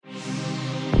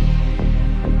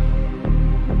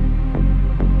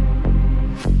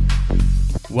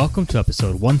Welcome to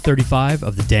episode 135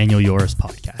 of the Daniel Yoris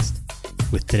podcast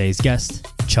with today's guest,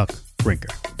 Chuck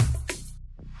Rinker.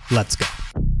 Let's go.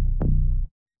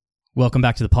 Welcome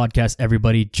back to the podcast,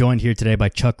 everybody. Joined here today by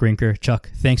Chuck Rinker.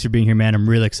 Chuck, thanks for being here, man. I'm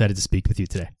really excited to speak with you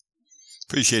today.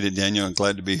 Appreciate it, Daniel. I'm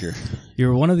glad to be here.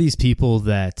 You're one of these people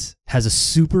that has a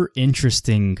super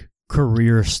interesting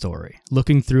career story.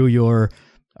 Looking through your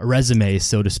resume,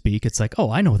 so to speak, it's like, oh,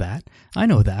 I know that. I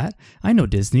know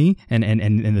Disney and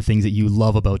the things that you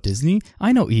love about Disney.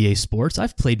 I know EA Sports.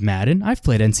 I've played Madden. I've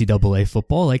played NCAA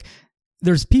football. Like,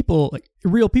 there's people, like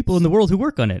real people in the world who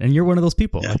work on it, and you're one of those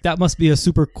people. Yeah. Like, that must be a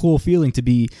super cool feeling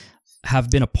to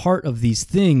have been a part of these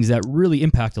things that really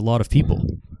impact a lot of people.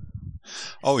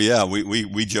 Oh, yeah.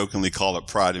 We jokingly call it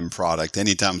pride in product.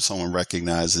 Anytime someone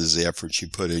recognizes the efforts you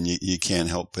put in, you can't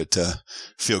help but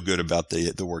feel good about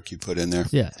the work you put in there.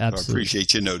 Yeah, absolutely. So I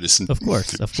appreciate you noticing. Of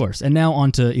course. And now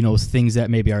on to, things that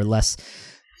maybe are less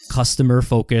customer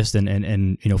focused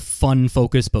and fun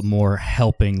focused, but more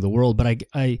helping the world. But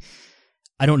I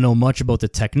don't know much about the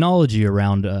technology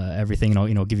around everything,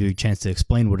 and I'll give you a chance to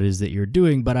explain what it is that you're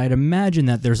doing, but I'd imagine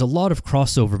that there's a lot of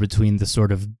crossover between the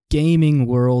sort of gaming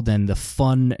world and the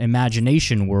fun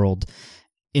imagination world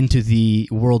into the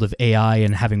world of AI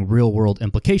and having real world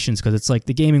implications, because it's like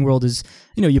the gaming world is,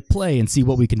 you play and see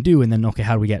what we can do, and then, okay,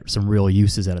 how do we get some real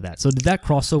uses out of that? So did that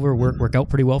crossover work out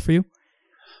pretty well for you?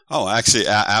 Oh, actually,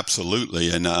 absolutely.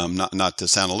 And not to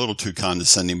sound a little too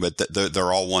condescending, but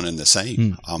they're all one and the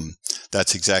same.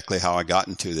 That's exactly how I got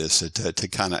into this, to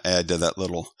kind of add to that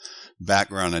little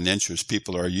background and interest.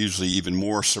 People are usually even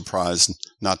more surprised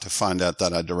not to find out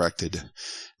that I directed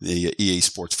the EA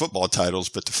Sports football titles,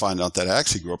 but to find out that I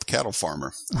actually grew up a cattle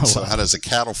farmer. Oh, so wow. How does a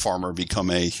cattle farmer become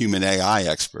a human AI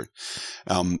expert?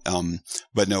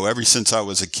 But no, ever since I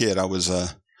was a kid, I was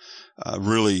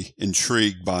really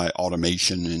intrigued by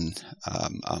automation and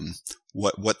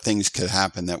what things could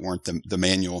happen that weren't the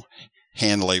manual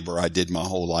hand labor I did my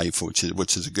whole life, which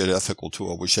is a good ethical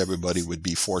tool. I wish everybody would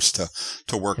be forced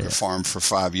to work a farm for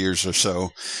 5 years or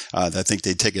so. I think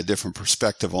they'd take a different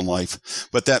perspective on life.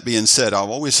 But that being said, I've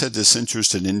always had this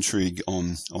interest and intrigue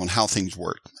on how things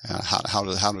work. How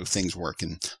do things work?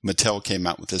 And Mattel came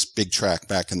out with this big track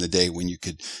back in the day when you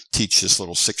could teach this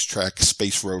little 6-track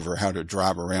space rover how to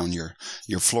drive around your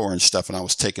floor and stuff. And I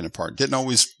was taking it apart. Didn't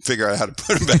always figure out how to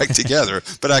put them back together,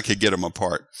 but I could get them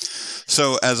apart.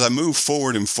 So as I moved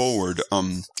forward,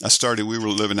 we were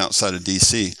living outside of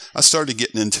DC. I started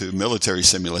getting into military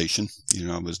simulation.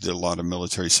 I did a lot of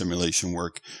military simulation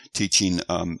work, teaching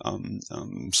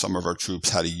some of our troops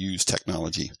how to use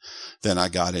technology. Then I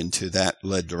got into that,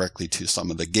 led directly to some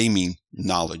of the gaming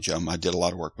knowledge. I did a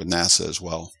lot of work with NASA as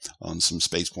well on some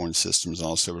spaceborne systems.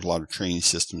 Also, there was a lot of training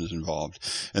systems involved.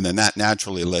 And then that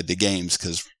naturally led to games,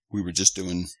 because we were just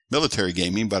doing military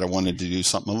gaming, but I wanted to do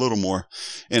something a little more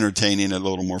entertaining, a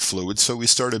little more fluid. So we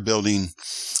started building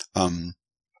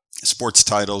sports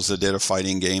titles. I did a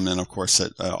fighting game, and of course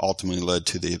that ultimately led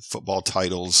to the football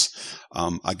titles.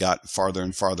 I got farther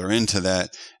and farther into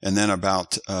that, and then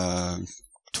about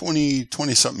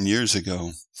 20-something years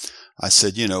ago, I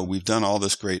said, we've done all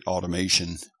this great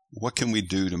automation. What can we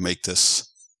do to make this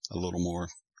a little more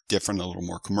different, a little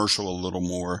more commercial, a little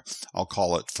more, I'll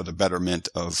call it, for the betterment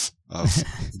of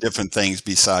different things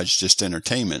besides just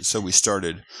entertainment. So we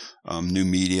started New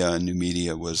Media, and New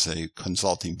Media was a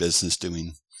consulting business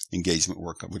doing engagement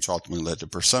work, which ultimately led to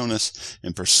Personas.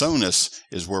 And Personas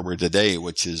is where we're today,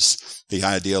 which is the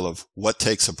ideal of what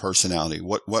takes a personality,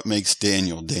 what makes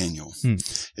Daniel Daniel.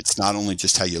 It's not only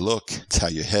just how you look, it's how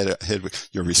you head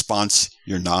your response,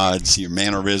 your nods, your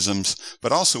mannerisms,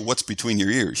 but also what's between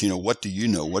your ears. What do you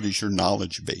know? What is your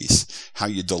knowledge base? How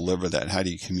you deliver that? How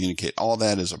do you communicate? All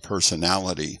that is a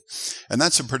personality. And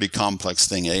that's a pretty complex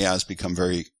thing. AI has become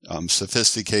very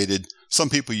sophisticated. Some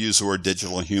people use the word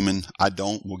digital human. I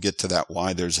don't. We'll get to that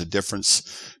why. There's a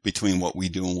difference between what we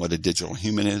do and what a digital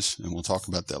human is, and we'll talk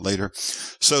about that later.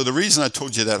 So the reason I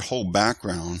told you that whole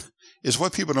background is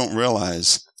what people don't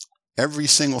realize. Every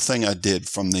single thing I did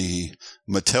from the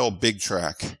Mattel Big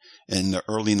Track in the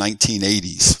early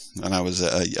 1980s, and I was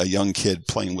a young kid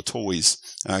playing with toys.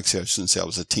 Actually, I shouldn't say I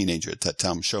was a teenager at that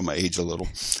time. Show my age a little.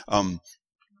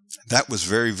 That was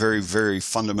very, very, very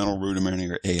fundamental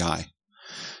rudimentary AI.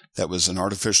 That was an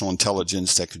artificial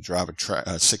intelligence that could drive a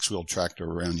 6-wheel tractor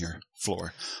around your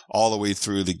floor, all the way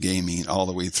through the gaming, all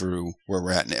the way through where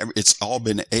we're at. And it's all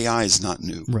been, AI is not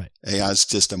new. Right. AI is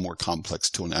just a more complex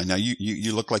tool. Now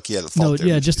you look like you had a thought there.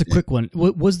 Yeah, just a quick one.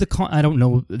 What was I don't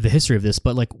know the history of this,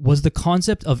 but was the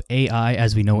concept of AI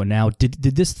as we know it now, did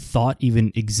this thought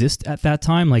even exist at that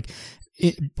time?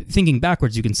 thinking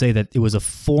backwards, you can say that it was a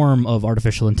form of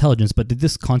artificial intelligence, but did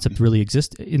this concept really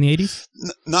exist in the 80s?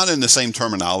 Not in the same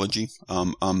terminology.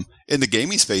 In the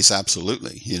gaming space,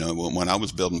 absolutely. You know, when I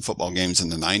was building football games in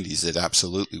the 90s, it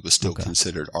absolutely was still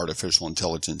considered artificial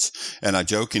intelligence. And I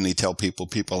jokingly tell people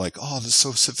are like, oh, this is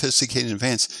so sophisticated and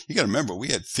advanced. You got to remember, we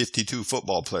had 52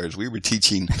 football players. We were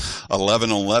teaching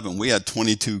 11-on-11. We had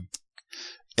 22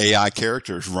 AI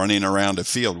characters running around the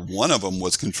field. One of them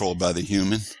was controlled by the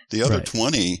human. The other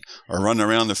 20 are running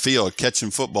around the field,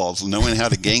 catching footballs, knowing how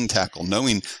to gang tackle,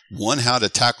 knowing one how to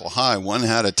tackle high, one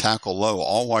how to tackle low,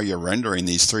 all while you're rendering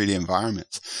these 3D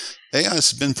environments. AI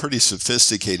has been pretty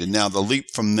sophisticated. Now, the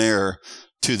leap from there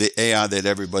to the AI that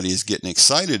everybody is getting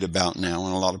excited about now,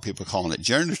 and a lot of people are calling it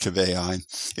generative AI,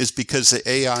 is because the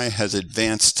AI has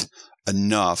advanced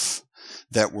enough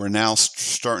that we're now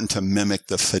starting to mimic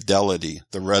the fidelity,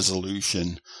 the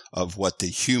resolution of what the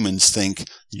humans think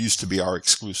used to be our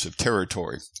exclusive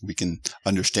territory. We can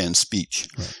understand speech.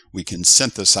 Right. We can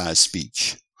synthesize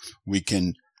speech. We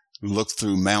can look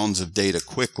through mounds of data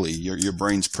quickly. Your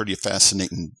brain's pretty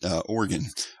fascinating organ,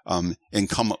 and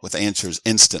come up with answers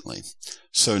instantly.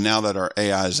 So now that our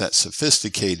AI is that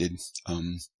sophisticated,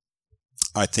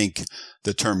 I think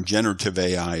the term generative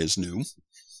AI is new.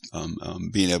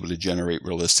 Being able to generate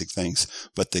realistic things.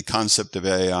 But the concept of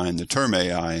AI and the term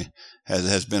AI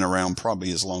has been around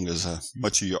probably as long as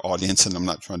much of your audience, and I'm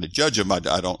not trying to judge them, I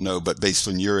don't know, but based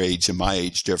on your age and my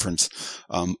age difference,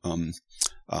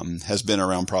 has been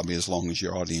around probably as long as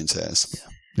your audience has.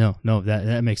 Yeah. No,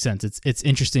 that makes sense. It's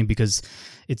interesting because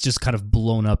it's just kind of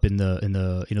blown up in the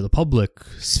the public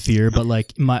sphere. But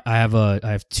like I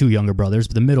have two younger brothers,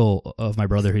 but the middle of my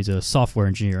brother, he's a software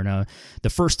engineer. Now, the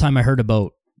first time I heard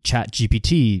about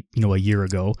ChatGPT, a year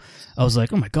ago, I was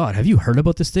like, oh my God, have you heard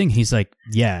about this thing? He's like,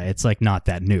 yeah, it's like not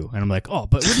that new. And I'm like, oh,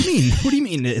 but what do you mean? What do you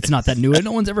mean it's not that new?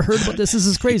 No one's ever heard about this. This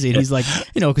is crazy. And he's like,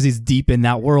 because he's deep in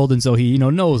that world. And so he,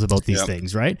 knows about these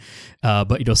things, right?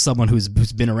 But, someone who's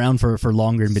been around for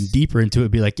longer and been deeper into it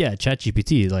would be like, yeah,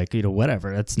 ChatGPT, like,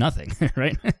 whatever, that's nothing,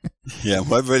 right? Yeah.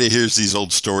 Well, everybody hears these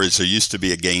old stories. There used to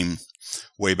be a game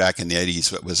way back in the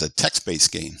 80s, it was a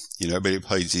text-based game. Everybody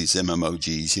plays these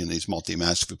MMOGs, these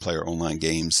multi-master player online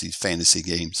games, these fantasy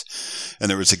games. And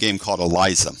there was a game called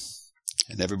Eliza.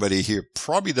 And everybody here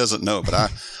probably doesn't know,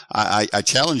 but I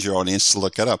challenge your audience to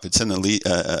look it up. It's in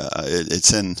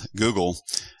it's in Google,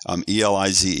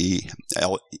 Eliza,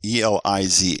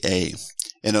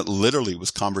 and it literally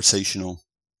was conversational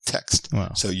text.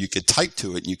 Wow. So you could type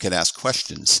to it and you could ask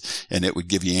questions and it would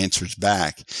give you answers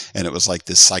back. And it was like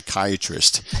this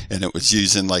psychiatrist, and it was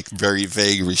using like very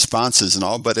vague responses and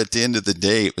all. But at the end of the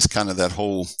day, it was kind of that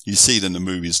whole, you see it in the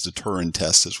movies, the Turing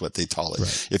test is what they call it.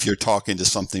 Right. If you're talking to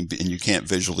something and you can't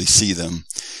visually see them,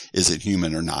 is it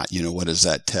human or not? What is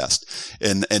that test?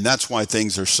 And that's why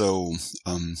things are so,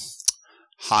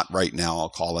 hot right now, I'll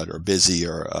call it, or busy,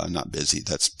 or not busy,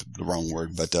 that's the wrong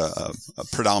word, but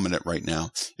predominant right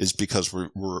now, is because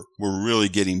we're really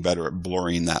getting better at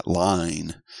blurring that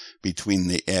line between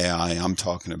the AI I'm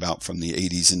talking about from the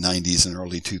 80s and 90s and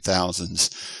early 2000s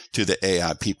to the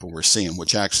AI people we're seeing,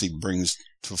 which actually brings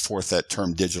forth that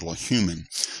term digital human.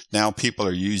 Now people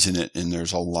are using it, and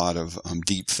there's a lot of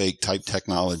deep fake type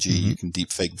technology. Mm-hmm. You can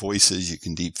deep fake voices. You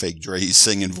can deep fake Dre's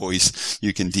singing voice.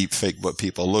 You can deep fake what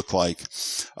people look like.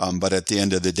 But at the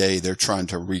end of the day, they're trying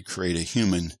to recreate a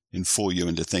human and fool you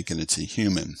into thinking it's a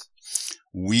human.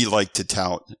 We like to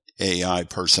tout AI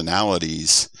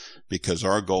personalities because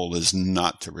our goal is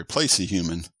not to replace a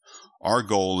human. Our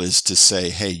goal is to say,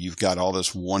 hey, you've got all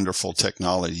this wonderful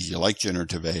technology. You like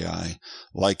generative AI,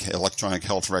 like electronic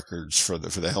health records for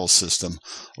the health system,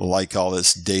 like all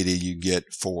this data you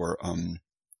get for,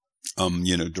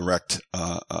 direct,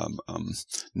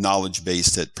 knowledge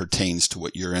base that pertains to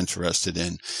what you're interested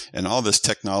in, and all this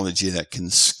technology that can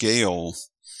scale,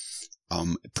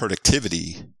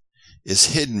 productivity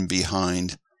is hidden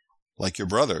behind, like your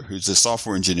brother, who's a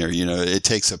software engineer. It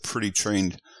takes a pretty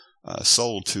trained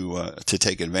soul to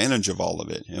take advantage of all of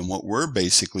it. And what we're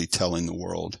basically telling the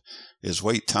world is,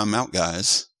 wait, time out,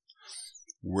 guys.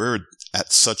 We're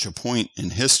at such a point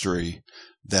in history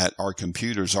that our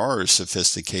computers are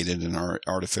sophisticated and our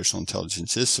artificial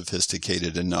intelligence is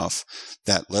sophisticated enough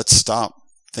that let's stop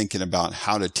thinking about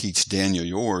how to teach Daniel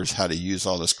yours how to use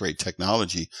all this great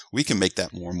technology. We can make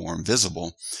that more and more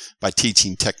invisible by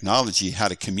teaching technology how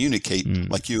to communicate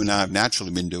like you and I have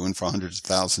naturally been doing for hundreds of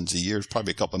thousands of years,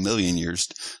 probably a couple million years,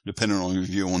 depending on your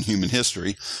view on human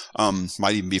history.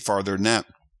 Might even be farther than that.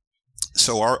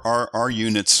 So our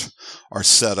units are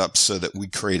set up so that we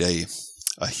create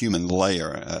a human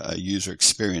layer, a user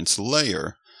experience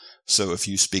layer So if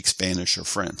you speak Spanish or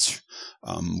French,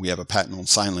 we have a patent on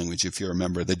sign language if you're a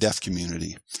member of the deaf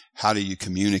community. How do you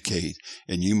communicate?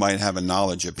 And you might have a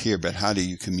knowledge up here, but how do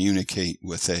you communicate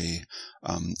with a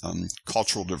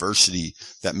cultural diversity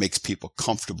that makes people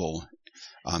comfortable,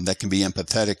 that can be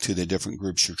empathetic to the different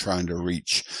groups you're trying to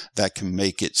reach, that can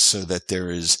make it so that there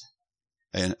is,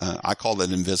 and I call it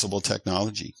invisible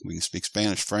technology. We can speak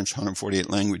Spanish, French, 148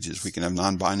 languages. We can have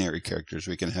non-binary characters.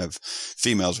 We can have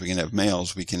females. We can have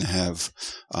males. We can have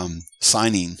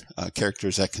signing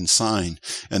characters that can sign.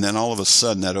 And then all of a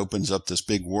sudden that opens up this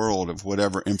big world of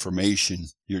whatever information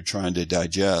you're trying to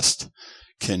digest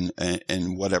can,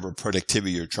 and whatever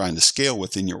productivity you're trying to scale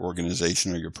within your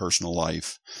organization or your personal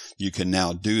life. You can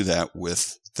now do that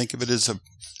with, think of it as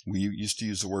we used to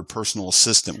use the word personal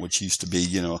assistant, which used to be,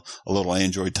 a little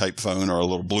Android type phone or a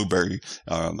little BlackBerry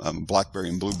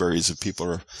and Blueberries if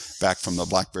people are back from the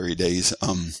BlackBerry days.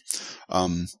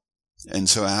 And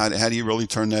so how do you really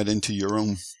turn that into your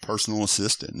own personal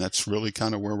assistant? And that's really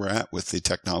kind of where we're at with the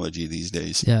technology these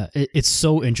days. Yeah, it's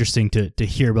so interesting to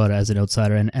hear about it as an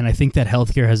outsider. And I think that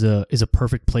healthcare is a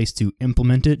perfect place to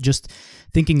implement it. Just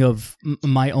thinking of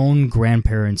my own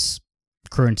grandparents'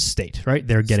 current state, right?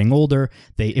 They're getting older.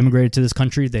 They immigrated to this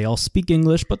country. They all speak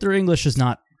English, but their English is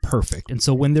not perfect. And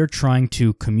so when they're trying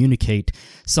to communicate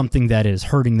something that is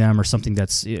hurting them or something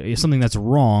that's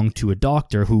wrong to a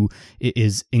doctor who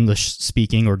is English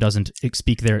speaking or doesn't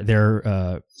speak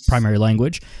their primary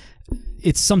language,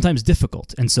 it's sometimes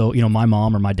difficult. And so, my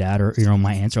mom or my dad or,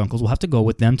 my aunts or uncles will have to go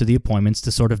with them to the appointments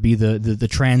to sort of be the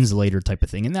translator type of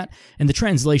thing. And the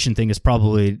translation thing is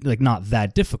probably like not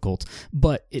that difficult,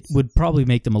 but it would probably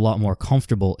make them a lot more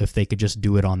comfortable if they could just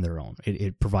do it on their own.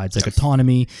 It provides like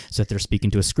autonomy so that they're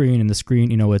speaking to a screen, and the screen,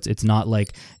 it's not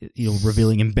like,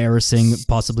 revealing embarrassing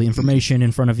possibly information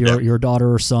in front of your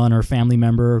daughter or son or family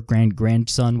member,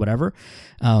 grandson, whatever.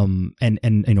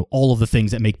 And all of the things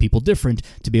that make people different,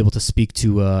 to be able to speak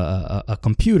to a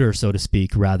computer, so to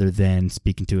speak, rather than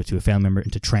speaking to a family member,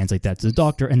 and to translate that to the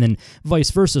doctor, and then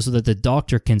vice versa, so that the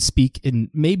doctor can speak in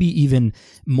maybe even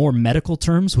more medical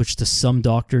terms, which to some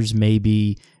doctors may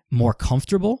be more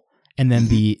comfortable. And then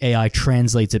the AI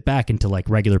translates it back into like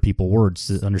regular people words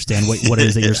to understand what it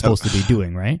is that you're supposed to be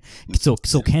doing, right? So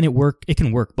can it work? It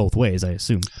can work both ways, I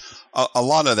assume. A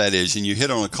lot of that is, and you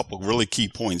hit on a couple of really key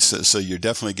points. So you're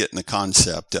definitely getting the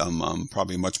concept,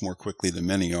 probably much more quickly than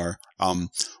many are.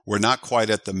 We're not quite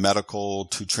at the medical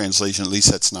to translation. At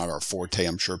least that's not our forte.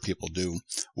 I'm sure people do.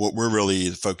 What we're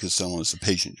really focused on is the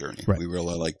patient journey. Right. We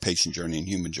really like patient journey and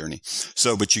human journey.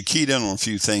 So, but you keyed in on a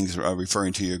few things,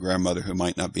 referring to your grandmother who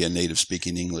might not be a native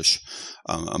speaking English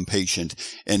patient.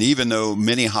 And even though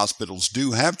many hospitals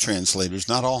do have translators,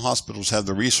 not all hospitals have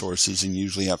the resources, and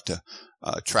usually have to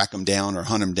track them down or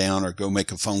hunt them down or go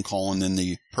make a phone call, and then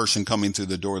the person coming through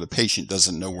the door, the patient,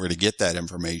 doesn't know where to get that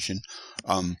information.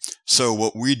 So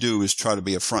what we do is try to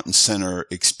be a front and center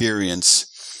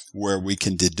experience where we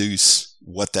can deduce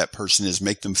what that person is,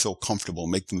 make them feel comfortable,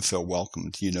 make them feel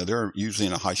welcomed. They're usually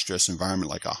in a high stress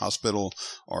environment like a hospital,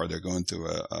 or they're going through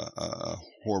a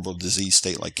horrible disease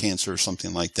state like cancer or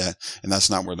something like that. And that's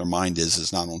not where their mind is.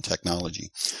 It's not on technology.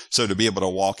 So to be able to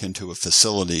walk into a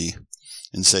facility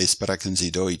and say, "Sprechen Sie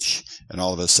Deutsch," and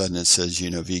all of a sudden it says,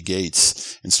 "Wie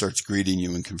geht's," and starts greeting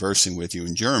you and conversing with you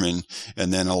in German,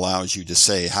 and then allows you to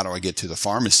say, "How do I get to the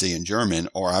pharmacy?" in German,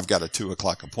 or "I've got a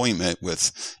 2:00 appointment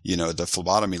with, the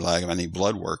phlebotomy lab, I need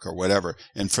blood work," or whatever.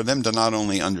 And for them to not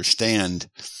only understand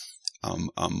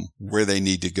where they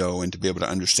need to go and to be able to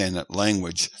understand that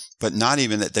language, but not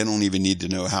even that, they don't even need to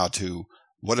know how to.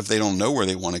 What if they don't know where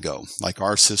they want to go? Like,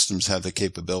 our systems have the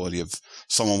capability of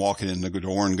someone walking in the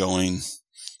door and going,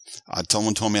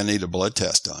 "Someone told me I need a blood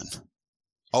test done."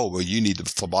 "Oh, well, you need the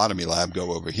phlebotomy lab,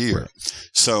 go over here." Right.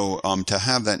 So to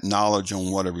have that knowledge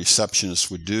on what a receptionist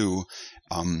would do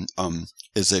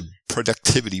is a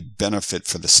productivity benefit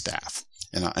for the staff.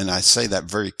 And I say that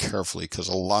very carefully, because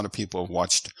a lot of people have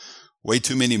watched way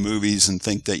too many movies and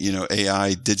think that,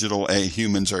 AI,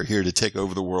 humans are here to take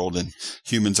over the world and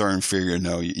humans are inferior.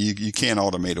 No, you can't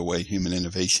automate away human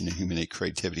innovation and human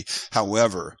creativity.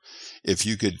 However, if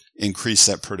you could increase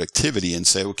that productivity and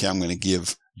say, "Okay, I'm going to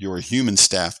give your human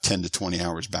staff 10 to 20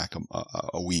 hours back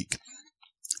a week,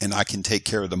 and I can take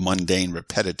care of the mundane,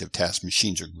 repetitive tasks."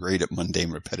 Machines are great at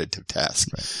mundane, repetitive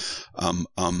tasks.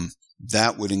 Right.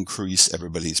 That would increase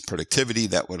everybody's productivity.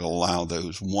 That would allow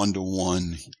those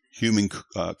one-to-one human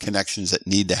connections that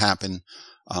need to happen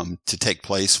to take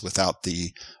place without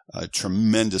the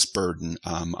tremendous burden.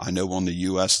 I know on the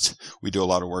U.S., we do a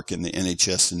lot of work in the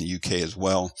NHS in the UK as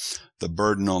well. The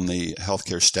burden on the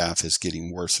healthcare staff is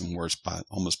getting worse and worse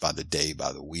almost by the day,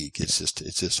 by the week. It's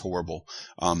just horrible.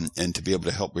 And to be able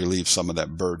to help relieve some of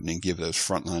that burden and give those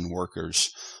frontline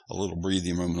workers a little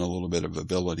breathing room and a little bit of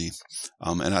ability.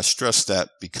 And I stress that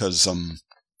because,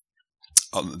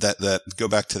 that go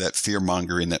back to that fear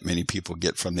mongering that many people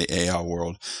get from the AI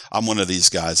world. I'm one of these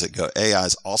guys that go, AI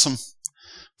is awesome,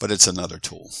 but it's another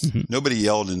tool. Mm-hmm. Nobody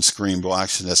yelled and screamed, well,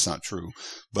 actually, that's not true.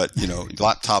 But,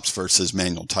 laptops versus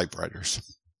manual typewriters.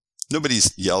 Nobody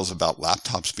yells about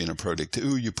laptops being a productive.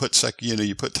 Ooh, you put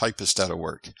typists out of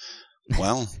work.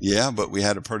 Well, yeah, but we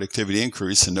had a productivity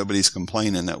increase, and nobody's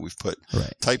complaining that we've put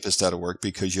typists out of work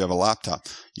because you have a laptop.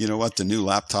 You know what? The new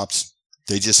laptops,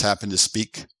 they just happen to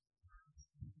speak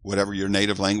whatever your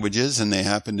native language is, and they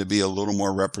happen to be a little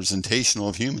more representational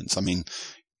of humans. I mean,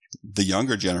 the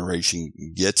younger generation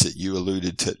gets it. You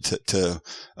alluded to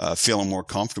feeling more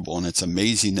comfortable, and it's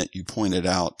amazing that you pointed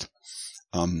out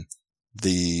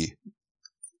the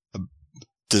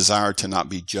desire to not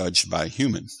be judged by a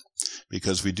human,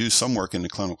 because we do some work in the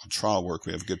clinical trial work.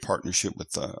 We have a good partnership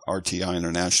with RTI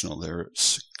International, their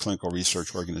clinical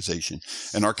research organization,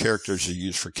 and our characters are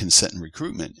used for consent and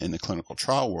recruitment in the clinical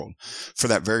trial world for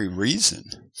that very reason,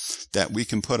 that we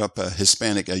can put up a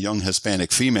young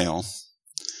Hispanic female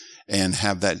and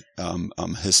have that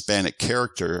Hispanic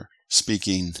character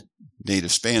speaking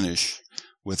native Spanish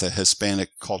with a Hispanic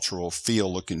cultural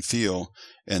look and feel,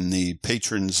 and the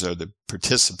patrons or the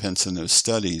participants in those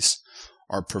studies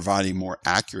are providing more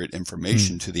accurate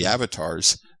information to the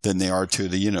avatars than they are to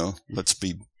the, let's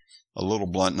be a little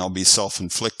blunt and I'll be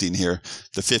self-inflicting here,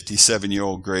 the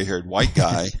 57-year-old gray-haired white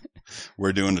guy.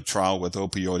 We're doing a trial with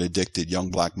opioid-addicted young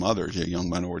black mothers, young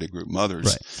minority group mothers.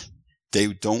 Right. They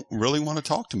don't really want to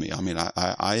talk to me. I mean,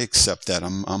 I accept that.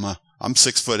 I'm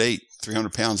 6'8",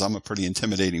 300 pounds. I'm a pretty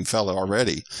intimidating fellow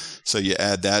already. So you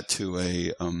add that to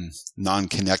a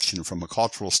non-connection from a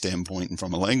cultural standpoint and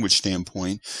from a language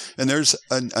standpoint, and there's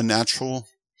a natural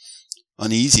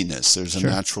uneasiness. There's a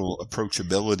natural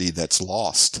approachability that's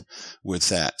lost with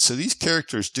that. So these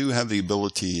characters do have the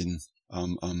ability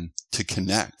to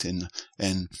connect, and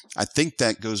I think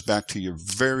that goes back to your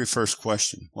very first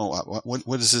question. Well,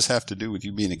 what does this have to do with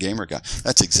you being a gamer guy?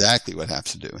 That's exactly what it has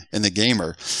to do. In the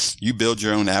gamer, you build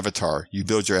your own avatar. You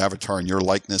build your avatar in your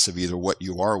likeness of either what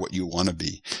you are or what you want to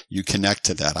be. You connect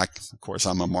to that. Of course,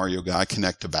 I'm a Mario guy. I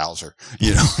connect to Bowser.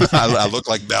 I look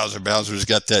like Bowser. Bowser's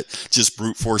got that just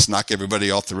brute force, knock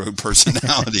everybody off the road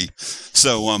personality.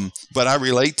 So, but I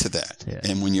relate to that. Yeah.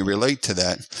 And when you relate to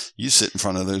that, you sit in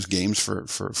front of those games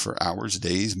for hours,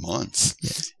 days, months.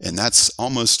 Yeah. And that's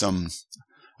almost,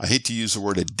 I hate to use the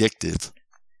word addictive,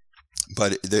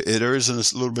 but there is a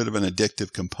little bit of an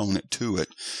addictive component to it.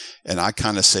 And I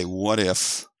kind of say, what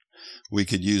if we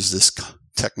could use this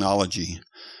technology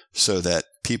so that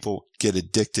people get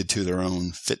addicted to their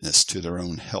own fitness, to their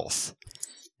own health?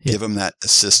 Yeah. Give them that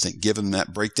assistant,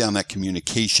 break down that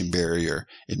communication barrier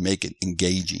and make it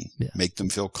engaging, make them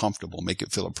feel comfortable, make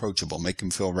it feel approachable, make them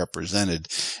feel represented,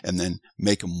 and then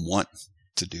make them want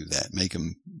to do that, make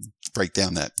them break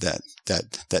down that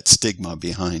stigma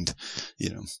behind,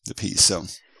 the piece. So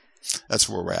that's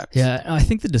where we're at. Yeah, I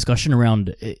think the discussion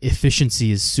around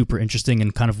efficiency is super interesting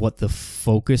and kind of what the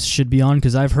focus should be on,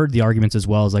 because I've heard the arguments as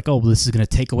well as like, oh, this is going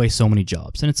to take away so many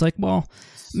jobs. And it's like, well,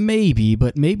 maybe,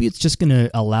 but maybe it's just going to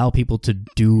allow people to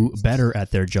do better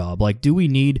at their job. Like, do we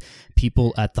need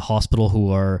people at the hospital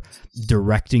who are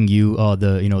directing you,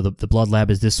 the blood lab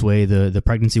is this way, the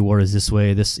pregnancy ward is this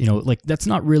way, that's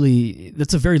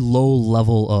a very low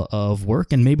level of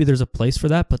work, and maybe there's a place for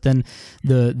that, but then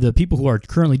the people who are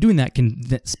currently doing that can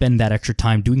spend that extra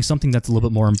time doing something that's a little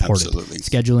bit more important. Absolutely.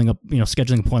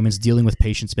 Scheduling appointments, dealing with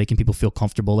patients, making people feel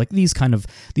comfortable, like these kind of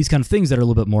things that are a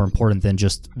little bit more important than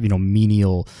just,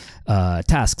 menial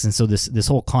tasks. And so this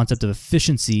whole concept of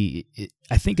efficiency,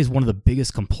 I think, is one of the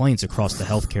biggest complaints across the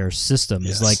healthcare system.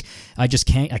 Yes. Is like, I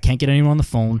can't get anyone on the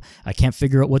phone. I can't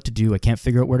figure out what to do. I can't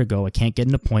figure out where to go. I can't get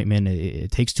an appointment.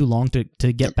 It takes too long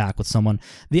to get back with someone.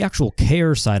 The actual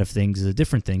care side of things is a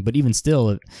different thing, but even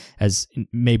still, as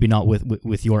maybe not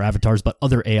with your avatars, but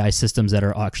other AI systems that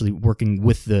are actually working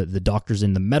with the doctors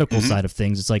in the medical side of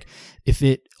things, it's like, if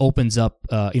it opens up,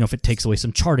 if it takes away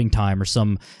some charting time or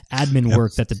some admin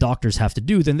work that the doctors have to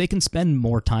do, then they can spend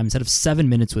more time. Instead of 7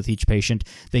 minutes with each patient,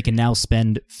 patient, they can now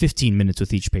spend 15 minutes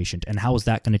with each patient. And how is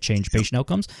that going to change patient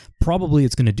outcomes? Probably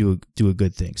it's going to do a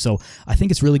good thing. So I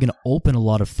think it's really going to open a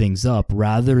lot of things up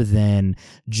rather than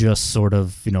just sort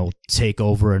of, take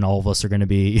over and all of us are going to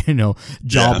be,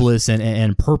 jobless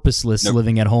and purposeless,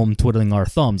 living at home, twiddling our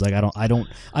thumbs. Like I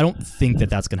don't think that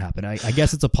that's going to happen. I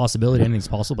guess it's a possibility. Anything's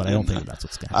possible, but I don't think that's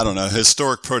what's going to happen. I don't know.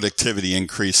 Historic productivity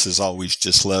increase has always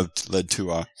just led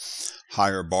to a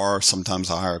higher bar, sometimes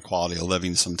a higher quality of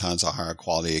living, sometimes a higher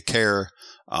quality of care.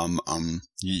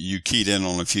 You keyed in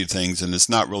on a few things, and it's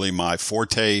not really my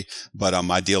forte, but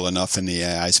I deal enough in the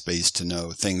AI space to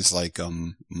know things like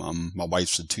my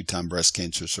wife's a 2-time breast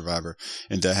cancer survivor,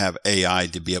 and to have AI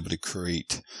to be able to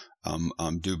create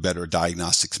do better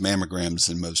diagnostics mammograms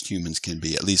than most humans can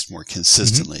be, at least more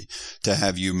consistently. Mm-hmm. To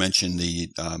have you mention the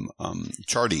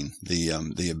charting,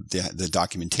 the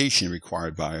documentation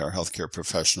required by our healthcare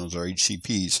professionals, our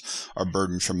HCPs, are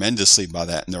burdened tremendously by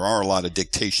that. And there are a lot of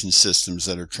dictation systems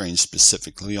that are trained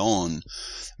specifically on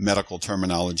medical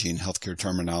terminology and healthcare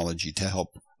terminology to help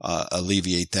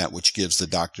alleviate that, which gives the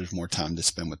doctors more time to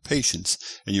spend with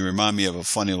patients. And you remind me of a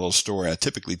funny little story I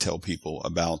typically tell people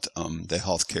about the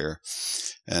healthcare.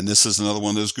 And this is another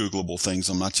one of those Googleable things.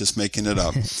 I'm not just making it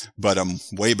up. But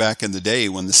way back in the day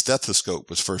when the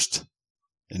stethoscope was first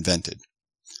invented,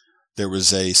 there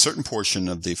was a certain portion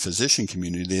of the physician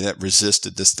community that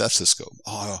resisted the stethoscope.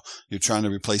 Oh, you're trying to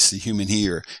replace the human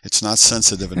ear. It's not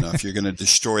sensitive enough. You're going to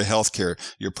destroy healthcare.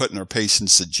 You're putting our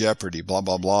patients at jeopardy, blah,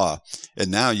 blah, blah.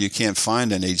 And now you can't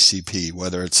find an HCP,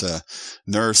 whether it's a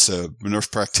nurse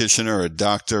practitioner, a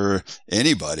doctor,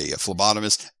 anybody, a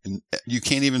phlebotomist. You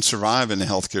can't even survive in the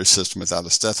healthcare system without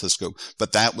a stethoscope.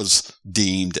 But that was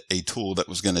deemed a tool that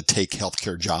was going to take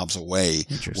healthcare jobs away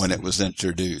when it was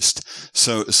introduced.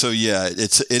 So yeah,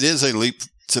 it is a leap.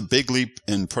 It's a big leap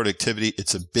in productivity.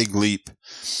 It's a big leap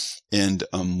in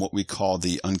what we call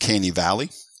the uncanny valley.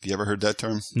 Have you ever heard that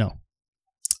term? No.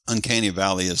 Uncanny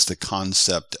valley is the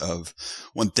concept of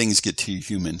when things get too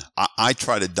human. I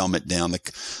try to dumb it down.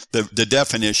 The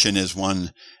definition is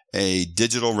when a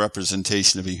digital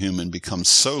representation of a human becomes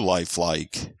so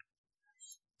lifelike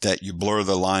that you blur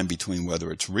the line between whether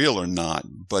it's real or not,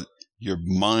 but your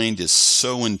mind is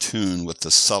so in tune with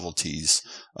the subtleties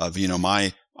of,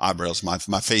 my eyebrows.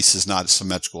 My face is not as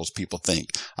symmetrical as people think.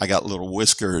 I got little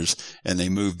whiskers and they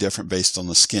move different based on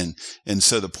the skin. And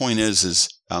so the point is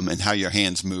and how your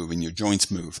hands move and your joints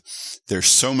move. There's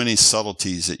so many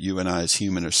subtleties that you and I as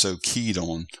human are so keyed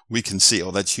on. We can see,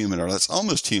 oh, that's human or that's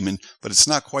almost human, but it's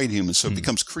not quite human. So it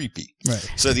becomes creepy.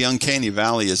 Right. So the uncanny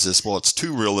valley is this, well, it's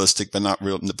too realistic, but not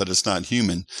real, but it's not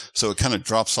human. So it kind of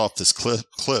drops off this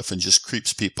cliff and just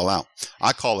creeps people out.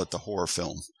 I call it the horror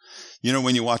film.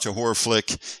 When you watch a horror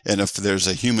flick and if there's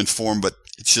a human form, but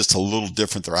it's just a little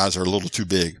different, their eyes are a little too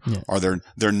big, or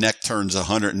their neck turns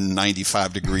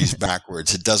 195 degrees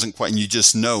backwards. It doesn't quite, and you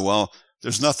just know, well,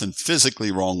 there's nothing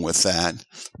physically wrong with that,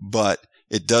 but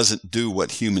it doesn't do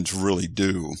what humans really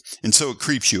do. And so it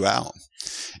creeps you out.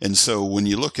 And so when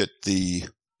you look at the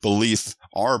belief,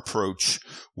 our approach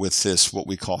with this, what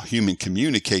we call human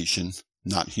communication,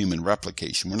 not human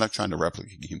replication. We're not trying to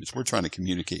replicate humans. We're trying to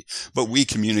communicate. But we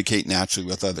communicate naturally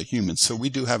with other humans. So we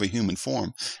do have a human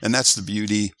form. And that's the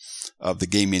beauty of the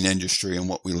gaming industry and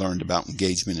what we learned about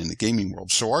engagement in the gaming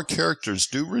world. So our characters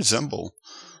do resemble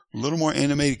a little more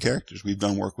animated characters. We've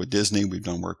done work with Disney. We've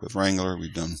done work with Wrangler.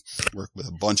 We've done work with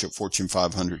a bunch of Fortune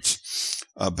 500s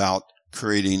about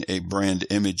creating a brand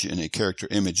image and a character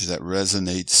image that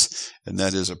resonates and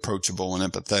that is approachable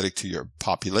and empathetic to your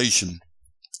population,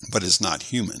 but it's not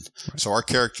human. Right. So our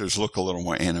characters look a little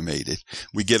more animated.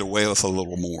 We get away with a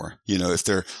little more. If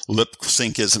their lip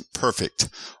sync isn't perfect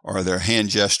or their hand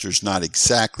gestures not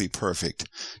exactly perfect,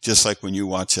 just like when you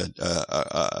watch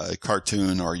a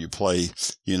cartoon or you play,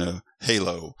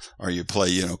 Halo or you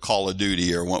play, Call of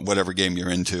Duty or whatever game you're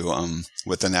into,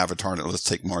 with an avatar. Let's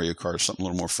take Mario Kart or something a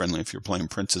little more friendly. If you're playing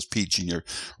Princess Peach and you're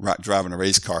driving a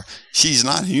race car, she's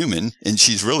not human and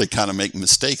she's really kind of making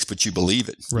mistakes, but you believe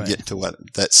it. Right. You get into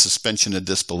that suspension of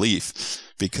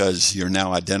disbelief because you're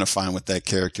now identifying with that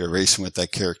character, racing with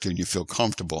that character, and you feel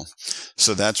comfortable.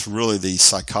 So that's really the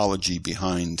psychology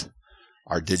behind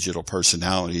our digital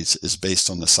personalities, is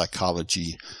based on the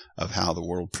psychology of how the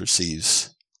world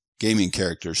perceives gaming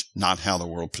characters, not how the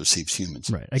world perceives humans.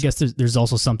 Right. I guess there's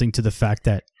also something to the fact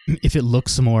that if it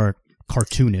looks more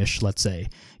cartoonish, let's say,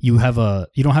 you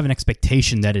don't have an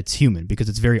expectation that it's human because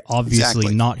it's very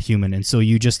obviously not human, and so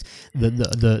you just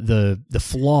the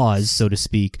flaws, so to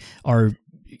speak, are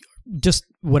just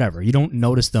whatever. You don't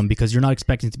notice them because you're not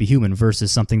expecting it to be human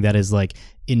versus something that is like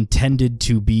intended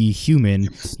to be human.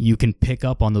 You can pick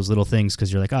up on those little things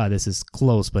because you're like, this is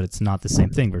close, but it's not the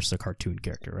same thing versus a cartoon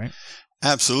character, right?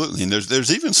 Absolutely. And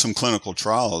there's even some clinical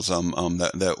trials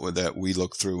that we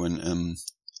look through, and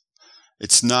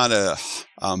it's not a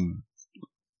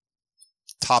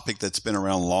topic that's been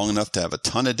around long enough to have a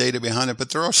ton of data behind it, but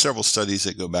there are several studies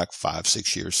that go back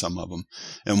 5-6 years, some of them.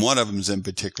 And one of them is in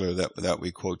particular that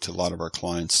we quote to a lot of our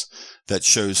clients that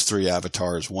shows 3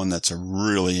 avatars. One that's a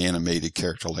really animated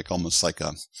character, like almost like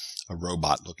a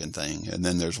robot looking thing. And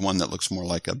then there's one that looks more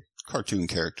like a cartoon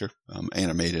character,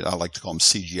 animated. I like to call them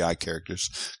CGI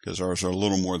characters because ours are a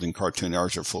little more than cartoon.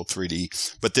 Ours are full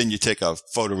 3D. But then you take a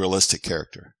photorealistic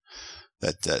character.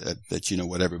 That you know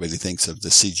what everybody thinks of the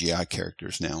CGI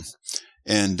characters now,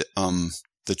 and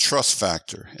the trust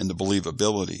factor and the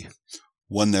believability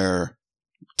when they're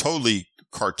totally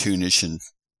cartoonish and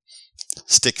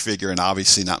stick figure and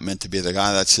obviously not meant to be the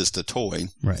guy, that's just a toy.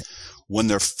 Right. When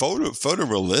they're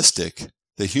photorealistic,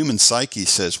 the human psyche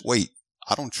says, "Wait,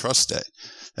 I don't trust that.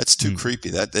 That's too creepy.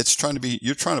 That's trying to be.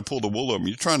 You're trying to pull the wool over me.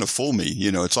 You're trying to fool me.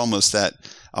 You know, it's almost that."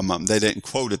 They didn't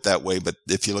quote it that way, but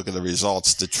if you look at the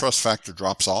results, the trust factor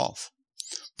drops off.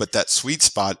 But that sweet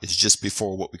spot is just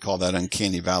before what we call that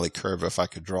uncanny valley curve. If I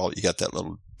could draw it, you got that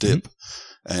little dip.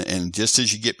 And just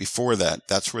as you get before that,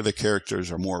 that's where the characters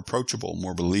are more approachable,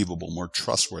 more believable, more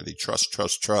trustworthy. Trust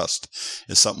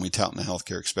is something we tout in the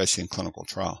healthcare, especially in clinical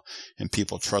trial. And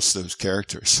people trust those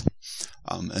characters.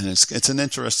 And it's an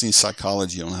interesting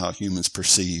psychology on how humans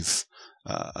perceive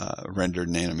rendered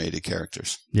and animated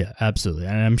characters. Yeah, absolutely.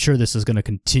 And I'm sure this is going to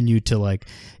continue to like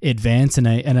advance. And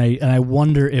I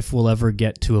wonder if we'll ever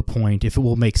get to a point, if it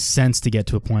will make sense to get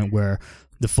to a point where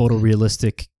the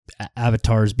photorealistic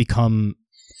avatars become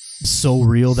so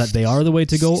real that they are the way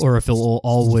to go, or if it will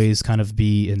always kind of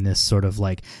be in this sort of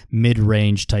like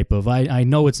mid-range type of, I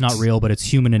know it's not real, but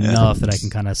it's human enough that I can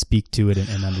kind of speak to it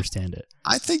and understand it.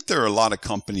 I think there are a lot of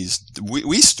companies,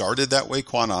 we started that way,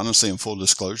 quite honestly, in full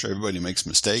disclosure. Everybody makes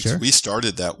mistakes. Sure. We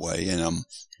started that way, and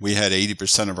we had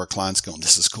 80% of our clients going,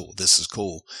 this is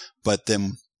cool. But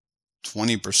then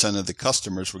 20% of the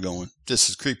customers were going, this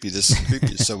is creepy.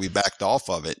 So we backed off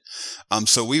of it.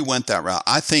 So we went that route.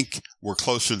 I think we're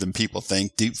closer than people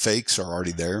think. Deep fakes are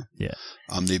already there. Yeah.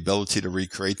 The ability to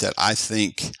recreate that. I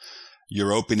think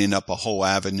you're opening up a whole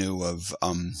avenue of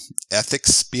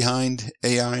ethics behind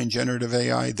AI and generative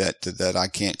AI that I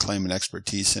can't claim an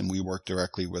expertise in. We work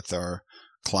directly with our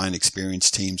client experience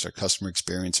teams, our customer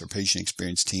experience, our patient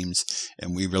experience teams,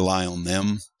 and we rely on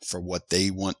them for what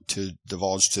they want to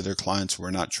divulge to their clients.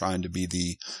 We're not trying to be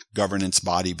the governance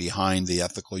body behind the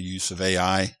ethical use of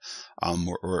AI.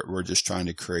 We're just trying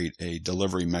to create a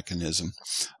delivery mechanism.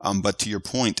 But to your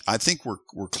point, I think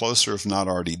we're closer, if not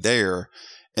already there.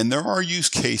 And there are use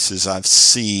cases I've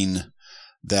seen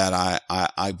that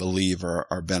I believe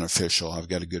are beneficial. I've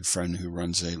got a good friend who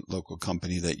runs a local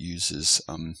company that uses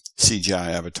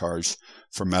CGI avatars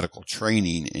for medical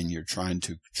training, and you're trying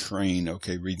to train,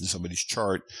 reading somebody's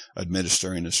chart,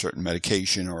 administering a certain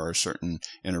medication or a certain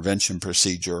intervention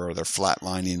procedure, or they're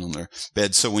flatlining on their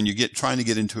bed. So when you trying to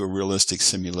get into a realistic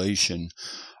simulation,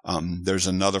 there's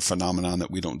another phenomenon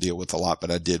that we don't deal with a lot,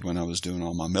 but I did when I was doing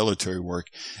all my military work,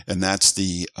 and that's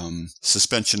the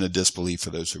suspension of disbelief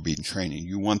for those who are being trained.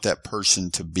 You want that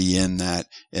person to be in that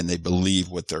and they believe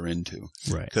what they're into.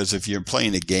 Right. Because if you're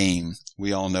playing a game,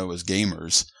 we all know as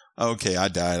gamers, okay, I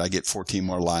died, I get 14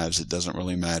 more lives, it doesn't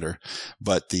really matter.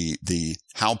 But the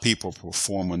how people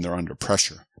perform when they're under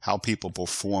pressure, how people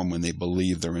perform when they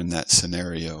believe they're in that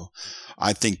scenario,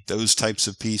 I think those types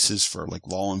of pieces for like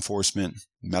law enforcement,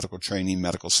 medical training,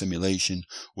 medical simulation,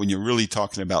 when you're really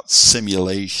talking about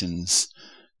simulations,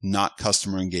 not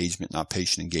customer engagement, not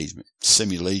patient engagement,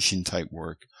 simulation type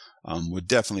work, would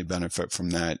definitely benefit from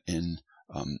that. And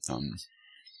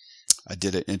I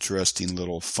did an interesting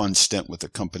little fun stint with a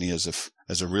company as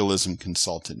a realism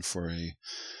consultant for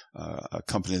a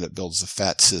company that builds the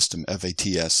FAT system,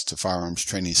 FATS, to firearms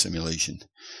training simulation,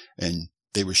 and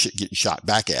they were getting shot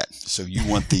back at. So you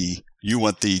want the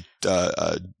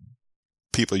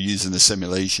people using the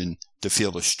simulation to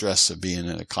feel the stress of being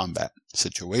in a combat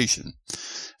situation.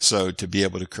 So to be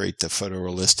able to create the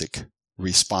photorealistic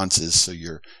responses, so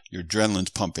your adrenaline's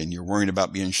pumping, you're worrying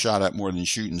about being shot at more than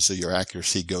shooting, so your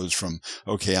accuracy goes from,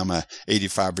 okay, I'm a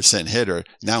 85% hitter,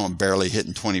 now I'm barely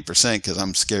hitting 20% because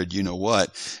I'm scared you know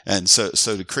what. And so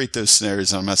to create those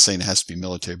scenarios, and I'm not saying it has to be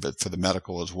military, but for the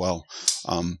medical as well,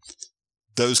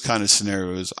 those kind of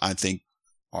scenarios I think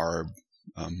are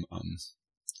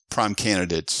prime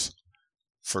candidates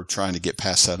for trying to get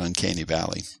past that uncanny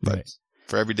valley. But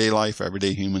for everyday life,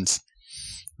 everyday humans,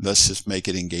 Let's just make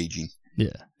it engaging.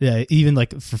 Yeah. Even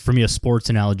like for me, a sports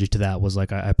analogy to that was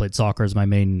like I played soccer as my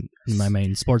main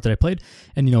sport that I played,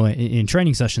 and in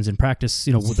training sessions in practice,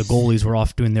 the goalies were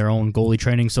off doing their own goalie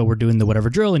training, so we're doing the whatever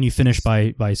drill, and you finish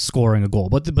by scoring a goal,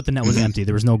 but the net was empty.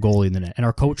 There was no goalie in the net, and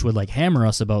our coach would like hammer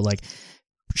us about like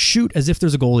shoot as if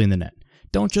there's a goalie in the net.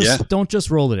 Don't just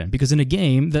roll it in, because in a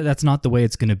game that's not the way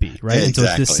it's going to be, right? Yeah, and so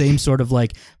it's this same sort of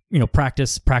like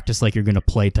practice like you're going to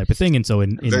play type of thing. And so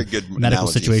in medical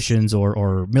analogy. Situations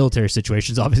or military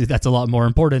situations, obviously that's a lot more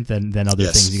important than other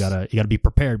things. You gotta be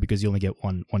prepared, because you only get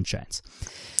one chance.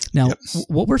 Now,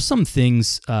 what were some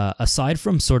things aside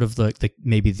from sort of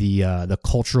maybe the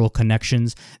cultural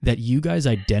connections that you guys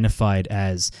identified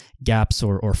as gaps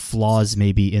or flaws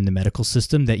maybe in the medical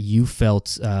system that you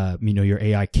felt your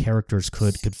AI characters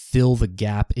could fill the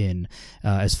gap in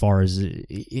as far as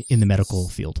in the medical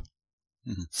field?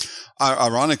 Mm-hmm.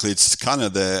 Ironically, it's kind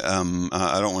of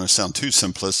I don't want to sound too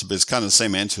simplistic, but it's kind of the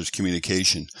same answer as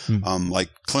communication. Mm-hmm. Like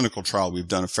clinical trial, we've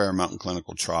done a fair amount in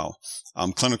clinical trial.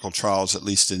 Clinical trials, at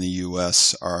least in the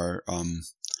U.S., are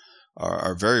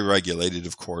very regulated,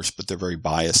 of course, but they're very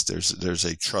biased. There's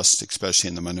a trust, especially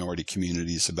in the minority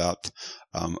communities, about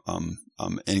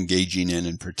engaging in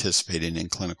and participating in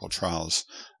clinical trials.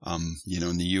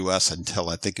 In the U.S., until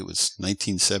I think it was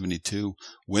 1972,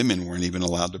 women weren't even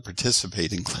allowed to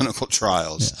participate in clinical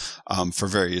trials for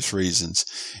various reasons.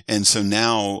 And so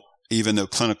now, even though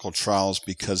clinical trials,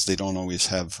 because they don't always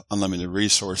have unlimited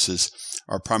resources,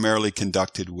 are primarily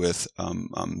conducted with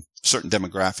certain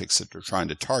demographics that they're trying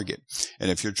to target. And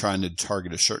if you're trying to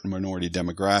target a certain minority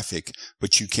demographic,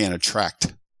 but you can't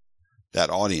attract that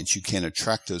audience, you can't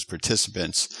attract those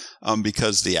participants,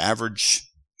 because the average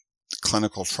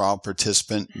clinical trial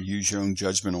participant, use your own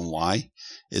judgment on why,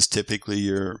 is typically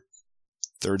your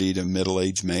 30 to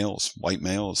middle-aged males, white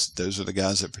males. Those are the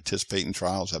guys that participate in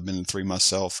trials. I've been in 3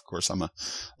 myself. Of course, I'm a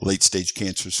late-stage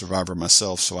cancer survivor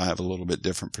myself, so I have a little bit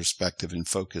different perspective and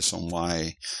focus on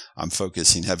why I'm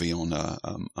focusing heavy on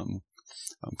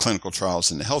clinical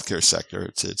trials in the healthcare sector.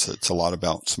 It's a lot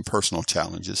about some personal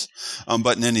challenges.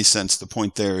 But in any sense, the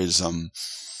point there is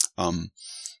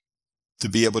to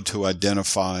be able to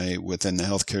identify within the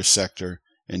healthcare sector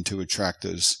and to attract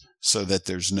those, so that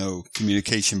there's no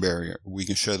communication barrier. We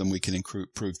can show them we can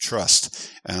improve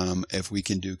trust. If we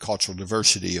can do cultural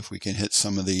diversity, if we can hit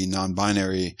some of the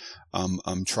non-binary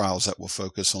trials that will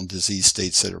focus on disease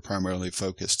states that are primarily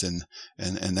focused in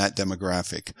that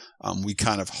demographic, we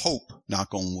kind of hope,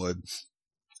 knock on wood,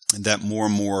 that more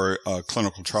and more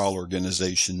clinical trial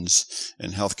organizations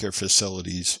and healthcare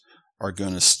facilities are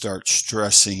going to start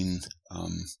stressing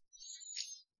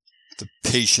the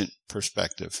patient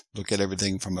perspective. Look at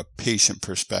everything from a patient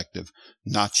perspective,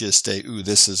 not just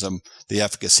this is the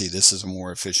efficacy. This is a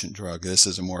more efficient drug. This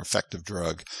is a more effective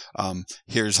drug.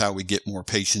 Here's how we get more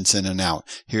patients in and out.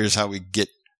 Here's how we get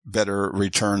better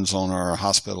returns on our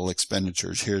hospital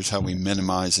expenditures. Here's how we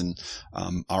minimize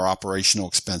our operational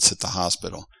expense at the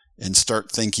hospital, and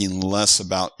start thinking less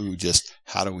about, just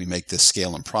how do we make this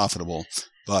scale and profitable,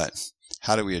 but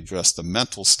how do we address the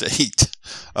mental state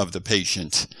of the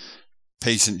patient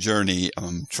journey?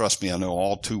 Trust me, I know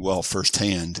all too well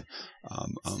firsthand.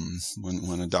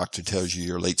 When a doctor tells you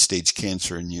you're late stage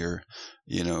cancer and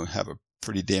have a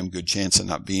pretty damn good chance of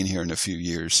not being here in a few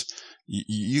years,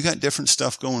 you got different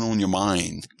stuff going on in your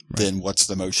mind than what's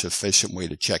the most efficient way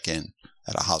to check in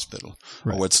at a hospital,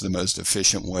 or what's the most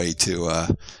efficient way to,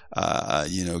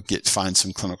 find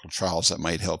some clinical trials that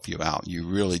might help you out. You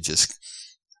really just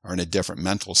are in a different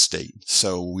mental state.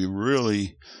 So we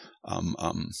really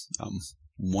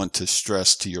want to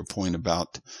stress, to your point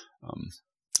about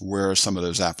where are some of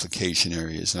those application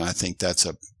areas. And I think that's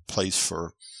a place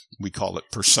for, we call it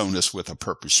personas with a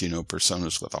purpose,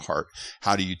 personas with a heart.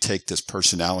 How do you take this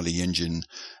personality engine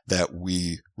that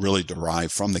we really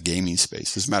derive from the gaming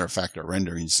space? As a matter of fact, our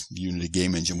renderings, Unity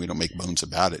game engine, we don't make bones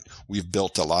about it. We've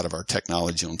built a lot of our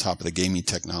technology on top of the gaming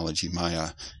technology.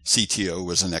 My CTO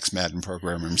was an ex-Madden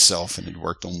programmer himself and had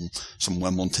worked on some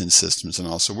Wimbledon systems and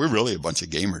all. So we're really a bunch of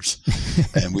gamers.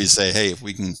 And we say, hey, if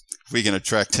we can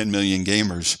attract 10 million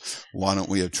gamers, why don't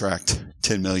we attract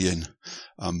 10 million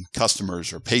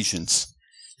customers or patients?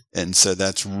 And so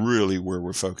that's really where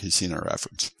we're focusing our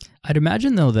efforts. I'd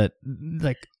imagine, though, that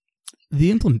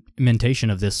the implementation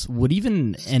of this would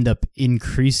even end up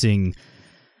increasing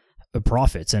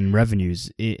profits and revenues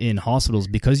in hospitals,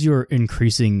 because you're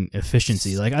increasing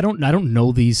efficiency. Like I don't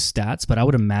know these stats, but I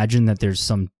would imagine that there's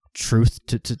some truth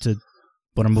to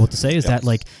what I'm about to say is that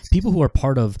like people who are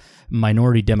part of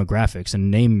minority demographics, and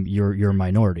name your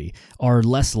minority, are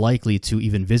less likely to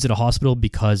even visit a hospital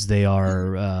because they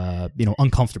are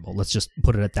uncomfortable. Let's just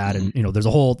put it at that. And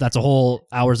that's a whole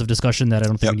hours of discussion that I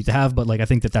don't think we need to have, but like I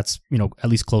think that's at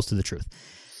least close to the truth.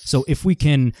 So if we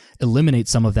can eliminate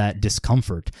some of that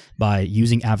discomfort by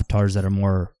using avatars that are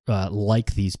more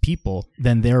like these people,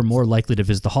 then they're more likely to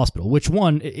visit the hospital, which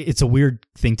it's a weird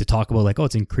thing to talk about, like, oh,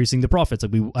 it's increasing the profits.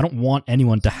 Like I don't want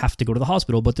anyone to have to go to the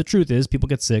hospital, but the truth is people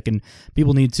get sick and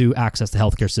people need to access the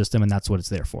healthcare system, and that's what it's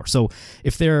there for. So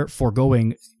if they're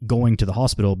foregoing going to the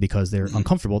hospital because they're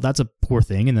uncomfortable, that's a poor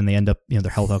thing, and then they end up, their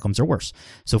health outcomes are worse.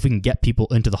 So if we can get people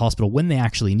into the hospital when they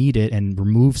actually need it and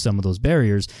remove some of those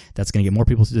barriers, that's going to get more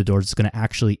people through the doors. It's going to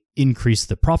actually increase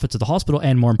the profits of the hospital,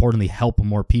 and more importantly, help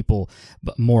more people,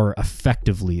 but more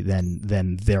effectively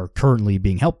than they're currently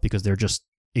being helped, because they're just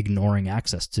ignoring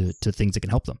access to things that can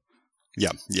help them.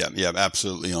 Yeah,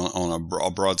 absolutely. On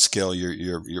a broad scale,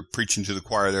 you're preaching to the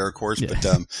choir there, of course, but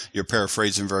you're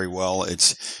paraphrasing very well.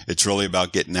 It's really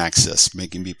about getting access,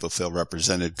 making people feel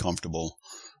represented, comfortable,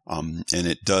 and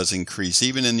it does increase.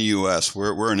 Even in the U.S.,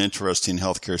 we're an interesting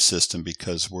healthcare system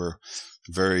because we're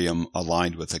very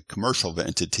aligned with a commercial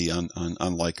entity,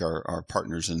 unlike our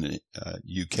partners in the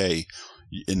UK.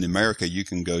 In America, you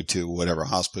can go to whatever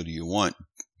hospital you want.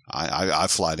 I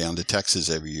fly down to Texas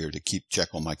every year to check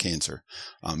on my cancer.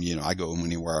 I go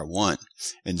anywhere I want.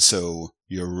 And so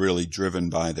you're really driven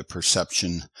by the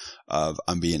perception of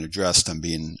I'm being addressed, I'm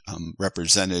being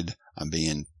represented, I'm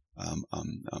being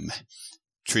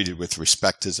treated with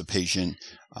respect as a patient.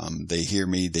 They hear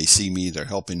me, they see me, they're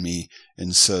helping me.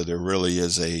 And so there really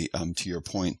is to your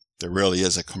point, there really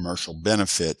is a commercial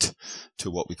benefit to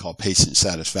what we call patient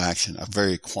satisfaction, a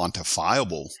very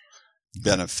quantifiable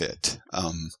benefit,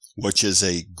 which is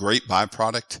a great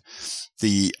byproduct.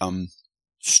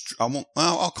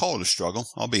 I'll call it a struggle.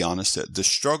 I'll be honest. The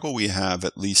struggle we have,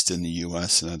 at least in the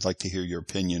U.S., and I'd like to hear your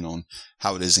opinion on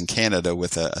how it is in Canada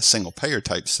with a single payer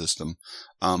type system.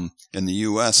 In the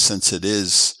U.S., since it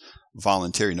is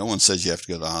voluntary, no one says you have to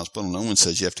go to the hospital. No one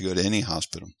says you have to go to any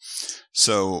hospital.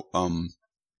 So,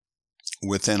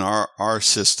 within our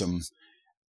system,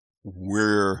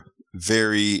 we're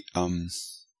very, I'll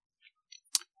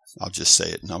just say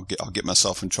it, and I'll get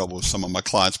myself in trouble with some of my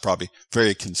clients, probably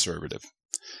very conservative.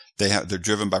 They're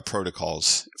driven by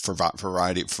protocols for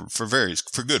variety,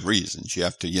 for good reasons. You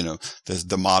have to, there's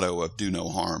the motto of do no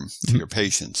harm to your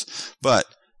patients. But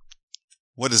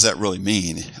what does that really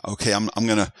mean? Okay, I'm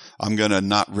gonna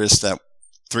not risk that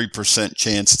 3%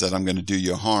 chance that I'm gonna do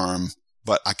you harm,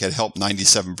 but I could help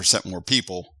 97% more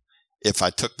people if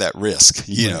I took that risk,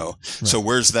 know. Right. So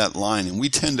where's that line? And we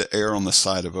tend to err on the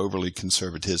side of overly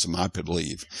conservatism, I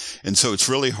believe. And so it's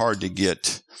really hard to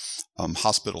get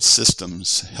hospital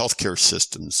systems, healthcare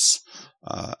systems,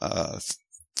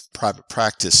 private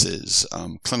practices,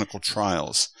 clinical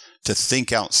trials to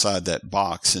think outside that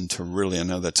box and to really, I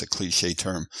know that's a cliche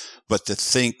term, but to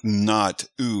think not,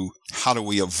 how do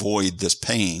we avoid this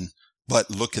pain? But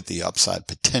look at the upside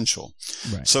potential.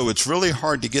 Right. So it's really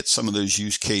hard to get some of those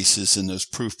use cases and those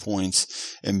proof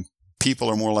points, and people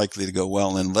are more likely to go,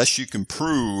 well, unless you can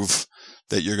prove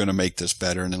that you're going to make this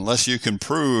better, and unless you can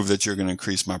prove that you're going to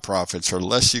increase my profits, or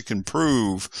unless you can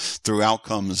prove through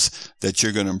outcomes that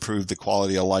you're going to improve the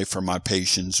quality of life for my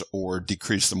patients or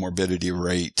decrease the morbidity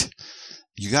rate,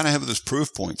 you got to have those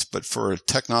proof points. But for a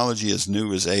technology as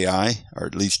new as AI, or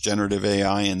at least generative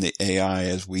AI, and the AI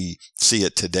as we see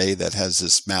it today that has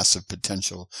this massive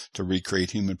potential to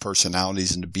recreate human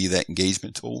personalities and to be that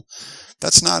engagement tool,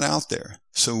 that's not out there.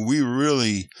 So we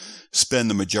really spend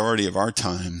the majority of our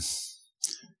time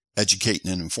educating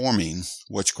and informing,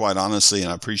 which quite honestly, and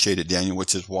I appreciate it, Daniel,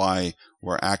 which is why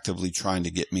we're actively trying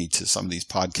to get me to some of these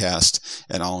podcasts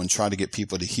and all, and try to get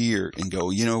people to hear and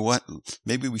go, you know what,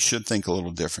 maybe we should think a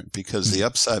little different, because the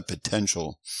upside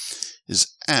potential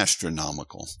is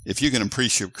astronomical. If you can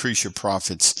increase your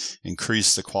profits,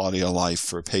 increase the quality of life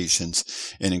for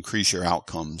patients, and increase your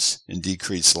outcomes and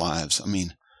decrease lives, I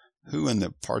mean,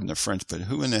 pardon the French, but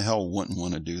who in the hell wouldn't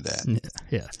want to do that?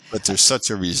 Yeah. But there's such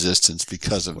a resistance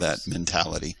because of that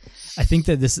mentality. I think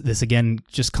that this again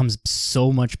just comes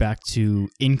so much back to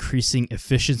increasing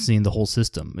efficiency in the whole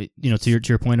system. To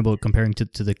your point about comparing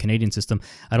to the Canadian system,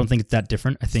 I don't think it's that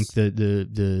different. I think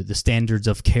the standards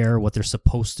of care, what they're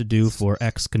supposed to do for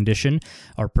X condition,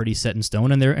 are pretty set in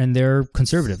stone, and they're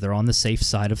conservative. They're on the safe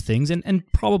side of things, and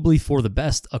probably for the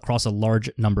best across a large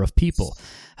number of people.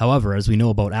 However, as we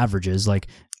know about averages, like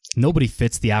nobody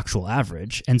fits the actual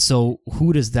average, and so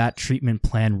who does that treatment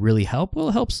plan really help? Well,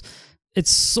 it helps it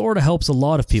sort of helps a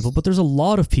lot of people, but there's a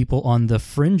lot of people on the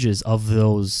fringes of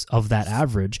that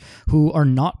average who are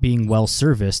not being well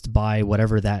serviced by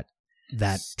whatever that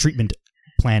treatment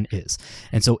plan is.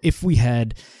 And so if we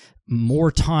had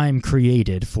more time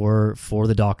created for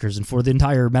the doctors and for the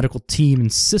entire medical team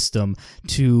and system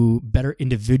to better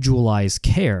individualize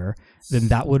care, then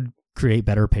that would create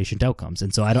better patient outcomes.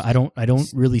 And so I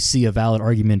don't really see a valid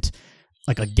argument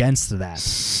like against that.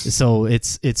 So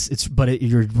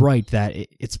you're right that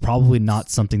it's probably not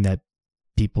something that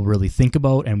people really think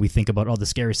about, and we think about, oh, the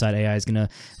scary side, AI is gonna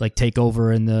like take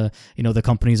over, and the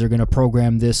companies are gonna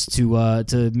program this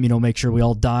to make sure we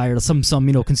all die, or some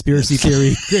conspiracy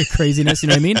theory craziness. You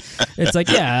know what I mean? It's like,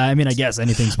 yeah, I mean, I guess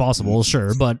anything's possible,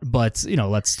 sure, but let's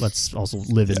also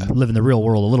live in the real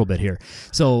world a little bit here.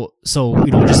 So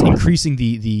just increasing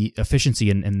the efficiency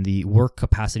and the work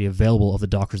capacity available of the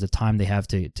doctors, the time they have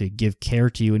to give care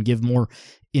to you and give more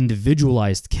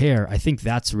individualized care. I think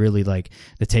that's really like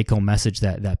the take-home message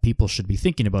that people should be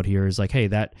thinking about here is like, hey,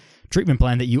 that treatment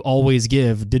plan that you always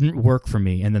give didn't work for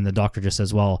me. And then the doctor just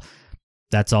says, well,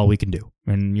 that's all we can do.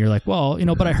 And you're like, well,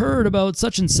 but I heard about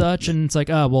such and such. And it's like,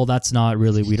 well, that's not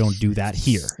really, we don't do that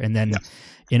here. And then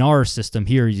in our system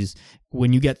here,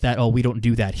 when you get that, oh, we don't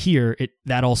do that here,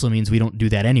 that also means we don't do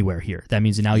that anywhere here. That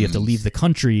means now you have to leave the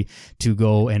country to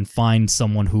go and find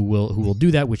someone who will do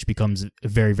that, which becomes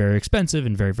very, very expensive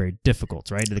and very, very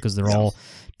difficult, right? Because they're all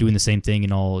doing the same thing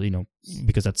and all,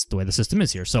 because that's the way the system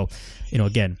is here. So,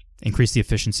 again, increase the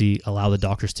efficiency, allow the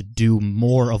doctors to do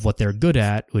more of what they're good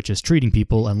at, which is treating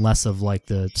people, and less of like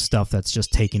the stuff that's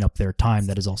just taking up their time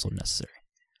that is also necessary.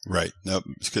 Right. Nope.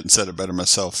 Couldn't said it better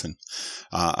myself. And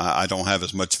I don't have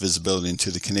as much visibility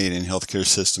into the Canadian healthcare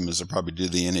system as I probably do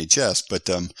the NHS, but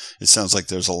it sounds like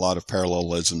there's a lot of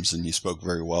parallelisms, and you spoke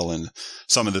very well. And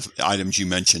some of the items you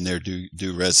mentioned there do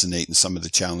resonate in some of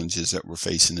the challenges that we're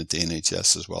facing at the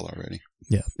NHS as well already.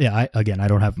 Yeah. I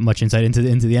don't have much insight into the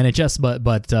NHS,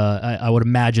 but I would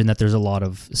imagine that there's a lot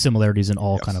of similarities in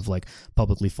all kind of like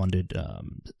publicly funded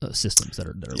systems that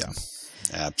are around.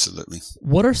 Absolutely.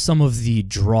 What are some of the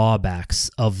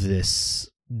drawbacks of this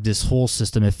whole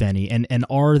system, if any? And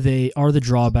are the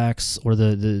drawbacks or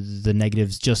the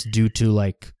negatives just due to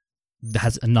like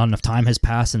not enough time has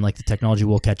passed and like the technology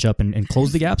will catch up and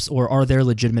close the gaps, or are there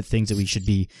legitimate things that we should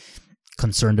be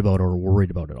concerned about or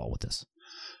worried about at all with this?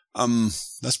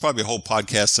 That's probably a whole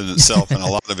podcast in itself, and a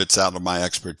lot of it's out of my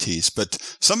expertise. But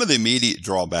some of the immediate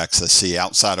drawbacks I see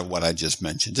outside of what I just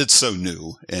mentioned, it's so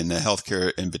new, and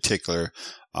healthcare in particular,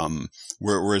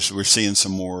 we're seeing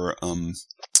some more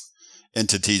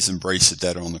entities embrace it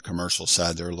that are on the commercial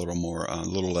side. They're a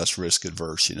little less risk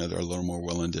adverse. They're a little more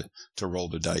willing to roll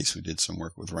the dice. We did some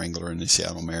work with Wrangler and the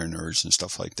Seattle Mariners and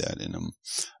stuff like that. And,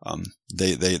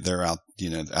 they're out,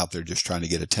 out there just trying to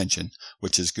get attention,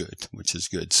 which is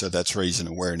good. So that's raising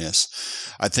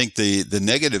awareness. I think the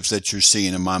negatives that you're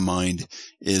seeing in my mind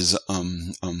is,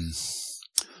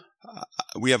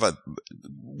 we have a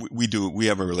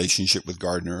relationship with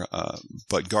Gartner,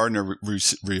 but Gartner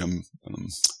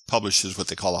publishes what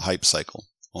they call a hype cycle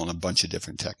on a bunch of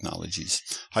different technologies.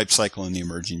 Hype cycle in the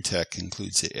emerging tech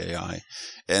includes the AI.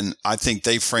 And I think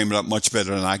they frame it up much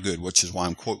better than I could, which is why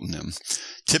I'm quoting them.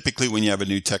 Typically, when you have a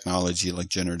new technology like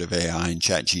generative AI and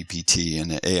ChatGPT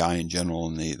and AI in general,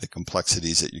 and the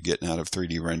complexities that you're getting out of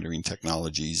 3D rendering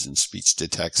technologies and speech to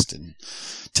text and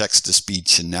text to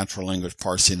speech and natural language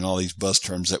parsing and all these buzz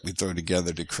terms that we throw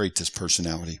together to create this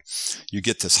personality, you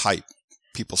get this hype.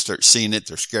 People start seeing it,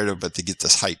 they're scared of it, but they get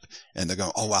this hype and they're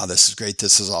going, oh wow, this is great,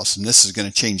 this is awesome, this is going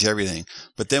to change everything.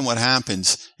 But then what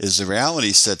happens is the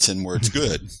reality sets in where it's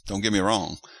good, don't get me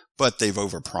wrong, but they've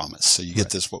overpromised. So you get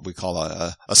this, what we call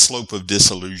a slope of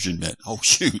disillusionment. Oh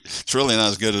shoot, it's really not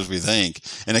as good as we think.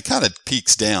 And it kind of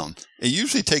peaks down. It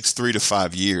usually takes 3 to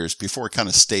 5 years before it kind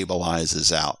of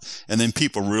stabilizes out. And then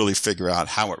people really figure out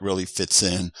how it really fits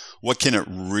in. What can it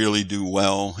really do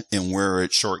well, and where are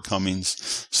its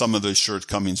shortcomings? Some of those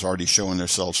shortcomings are already showing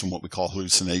themselves from what we call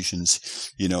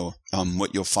hallucinations.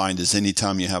 What you'll find is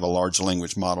anytime you have a large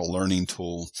language model learning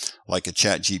tool like a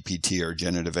ChatGPT or a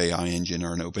generative AI engine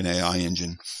or an open AI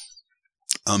engine,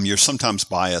 you're sometimes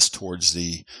biased towards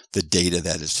the data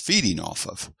that is feeding off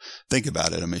of. Think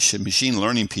about it. A machine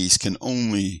learning piece can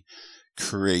only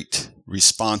create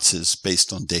responses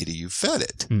based on data you fed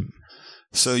it.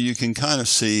 So you can kind of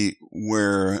see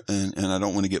where, and I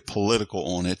don't want to get political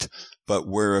on it, but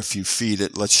where if you feed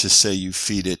it, let's just say you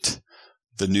feed it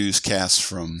the newscast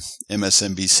from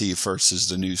MSNBC versus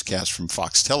the newscast from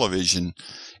Fox Television,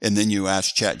 and then you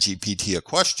ask ChatGPT a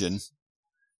question,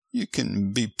 you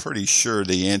can be pretty sure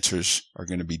the answers are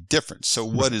going to be different. So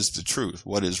what is the truth?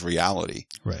 What is reality?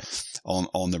 Right.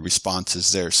 On the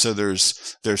responses there. So there's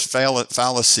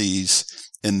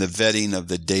fallacies in the vetting of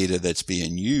the data that's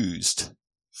being used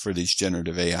for these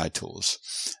generative AI tools.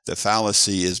 The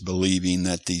fallacy is believing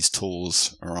that these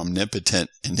tools are omnipotent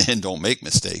and don't make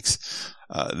mistakes.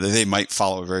 They might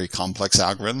follow a very complex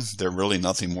algorithm. They're really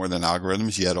nothing more than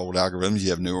algorithms. You had old algorithms.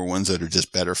 You have newer ones that are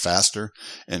just better, faster,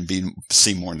 and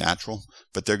seem more natural.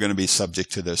 But they're going to be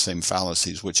subject to those same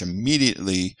fallacies, which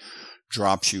immediately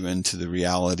drops you into the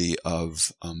reality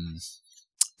of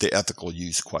the ethical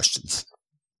use questions.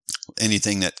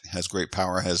 Anything that has great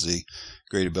power has the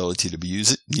great ability to be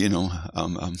used.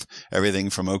 Everything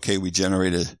from, okay, we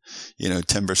generate 10%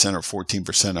 or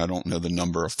 14%. I don't know the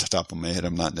number off the top of my head.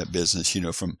 I'm not in that business,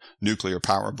 from nuclear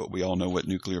power, but we all know what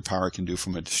nuclear power can do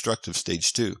from a destructive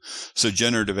stage too. So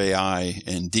generative AI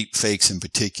and deep fakes in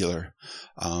particular,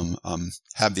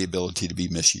 have the ability to be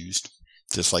misused,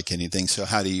 just like anything. So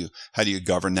how do you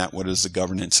govern that? What is the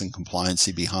governance and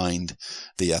compliancy behind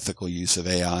the ethical use of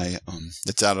AI?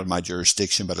 It's out of my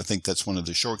jurisdiction, but I think that's one of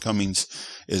the shortcomings,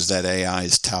 is that AI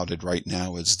is touted right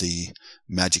now as the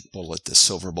magic bullet, the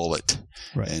silver bullet.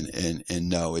 Right. And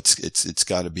no, it's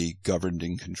got to be governed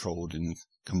and controlled and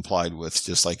complied with,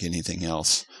 just like anything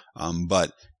else.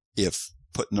 But if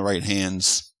put in the right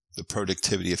hands, the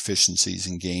productivity, efficiencies,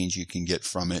 and gains you can get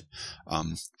from it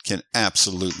can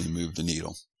absolutely move the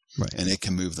needle. Right. And it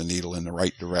can move the needle in the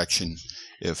right direction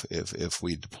if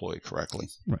we deploy correctly.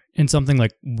 Right. And something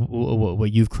like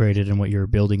what you've created and what you're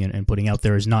building and putting out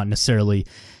there is not necessarily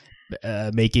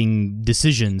making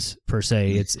decisions per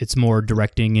se. It's more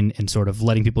directing and sort of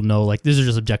letting people know, like, these are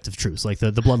just objective truths. Like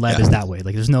the blood lab is that way.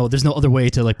 Like there's no other way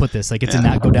to like put this. Like it's in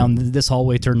that, go down this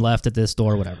hallway, turn left at this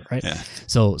door, whatever. Right. Yeah.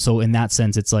 So in that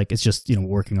sense, it's like, it's just,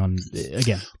 working on,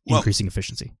 again, increasing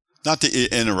efficiency. Not to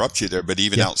interrupt you there, but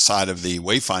even outside of the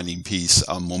wayfinding piece,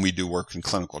 when we do work in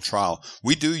clinical trial,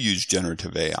 we do use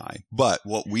generative AI. But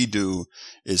what we do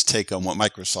is take on what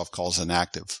Microsoft calls an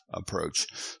active approach.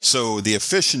 So the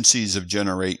efficiencies of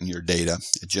generating your data,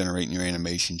 generating your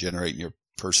animation, generating your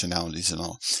personalities and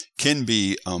all, can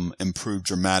be improved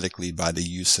dramatically by the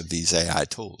use of these AI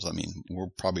tools. I mean, we're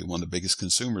probably one of the biggest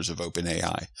consumers of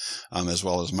OpenAI, as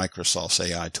well as Microsoft's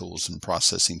AI tools and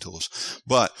processing tools.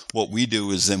 But what we do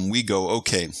is then we go,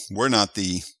 okay, we're not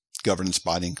the governance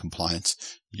body and compliance.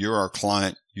 You're our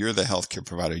client. You're the healthcare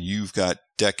provider. You've got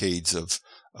decades of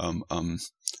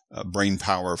brain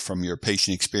power from your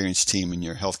patient experience team and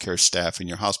your healthcare staff and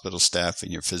your hospital staff and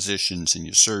your physicians and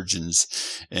your surgeons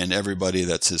and everybody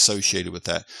that's associated with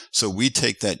that. So we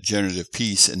take that generative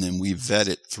piece and then we vet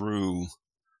it through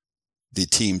the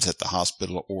teams at the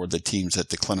hospital or the teams at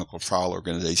the clinical trial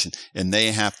organization, and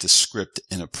they have to script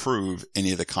and approve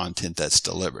any of the content that's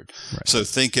delivered. Right. So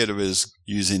think of it as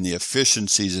using the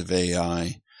efficiencies of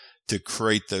AI to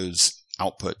create those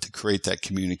output, to create that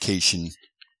communication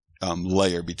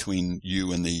layer between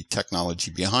you and the technology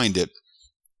behind it,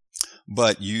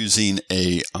 but using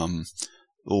a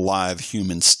live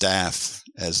human staff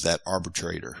as that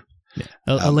arbitrator. Yeah.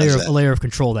 A layer of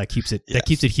control that keeps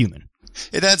it human.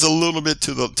 It adds a little bit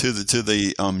to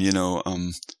the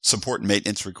support and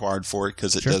maintenance required for it,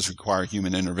 because it does require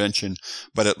human intervention.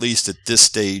 But at least at this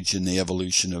stage in the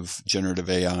evolution of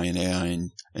generative AI and AI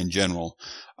in general,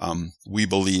 we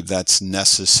believe that's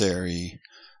necessary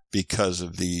because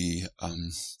of the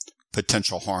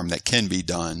potential harm that can be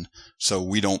done. So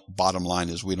bottom line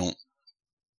is we don't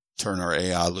turn our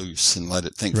AI loose and let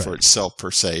it think for itself,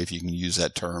 per se, if you can use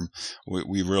that term.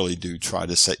 We really do try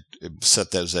to set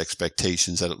those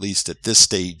expectations at least at this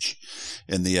stage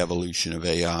in the evolution of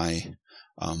AI.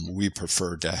 We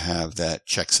prefer to have that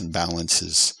checks and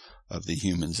balances of the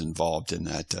humans involved in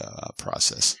that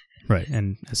process. Right.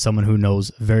 And as someone who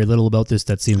knows very little about this,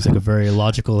 that seems like a very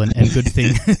logical and good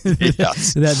thing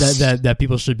that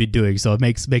people should be doing. So it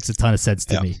makes a ton of sense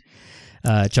to me.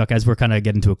 Chuck, as we're kind of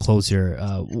getting to a close here,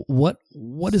 what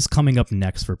is coming up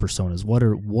next for Personas?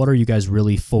 What are you guys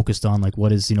really focused on? Like,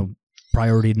 what is,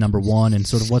 priority number one, and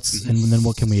sort of and then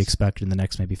what can we expect in the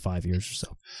next maybe 5 years or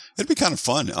so? It'd be kind of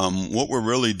fun. What we're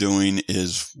really doing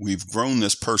is we've grown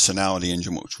this personality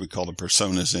engine, which we call the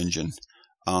Personas engine.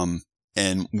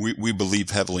 And we believe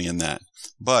heavily in that.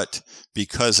 But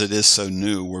because it is so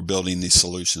new, we're building these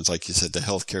solutions. Like you said, the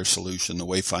healthcare solution, the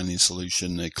wayfinding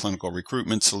solution, the clinical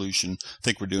recruitment solution. I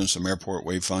think we're doing some airport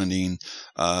wayfinding,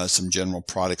 some general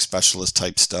product specialist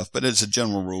type stuff. But as a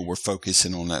general rule, we're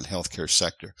focusing on that healthcare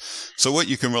sector. So what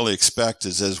you can really expect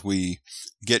is, as we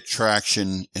get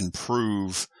traction,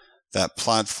 improve that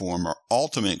platform, our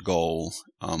ultimate goal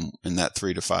in that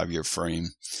 3 to 5 year frame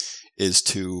is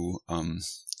to,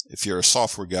 if you're a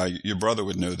software guy, your brother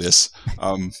would know this.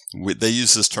 They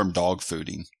use this term dog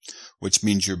fooding, which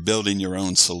means you're building your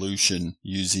own solution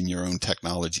using your own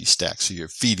technology stack. So you're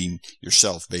feeding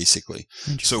yourself, basically.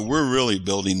 So we're really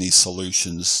building these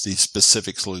solutions, these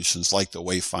specific solutions like the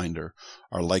Wayfinder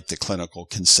or like the clinical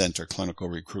consent or clinical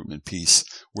recruitment piece.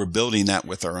 We're building that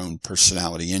with our own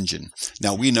personality engine.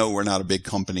 Now, we know we're not a big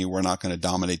company. We're not going to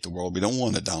dominate the world. We don't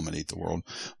want to dominate the world.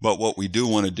 But what we do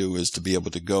want to do is to be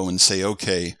able to go and say,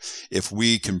 okay, if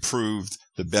we can prove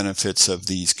the benefits of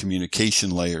these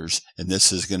communication layers, and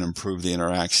this is going to improve the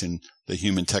interaction, the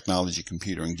human technology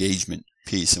computer engagement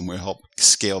piece, and will help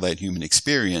scale that human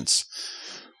experience.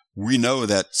 We know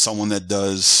that someone that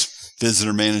does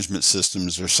visitor management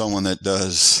systems or someone that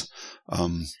does,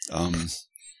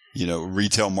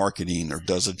 retail marketing or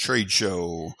does a trade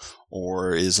show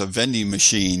or is a vending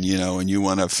machine, and you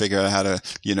want to figure out how to,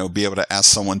 be able to ask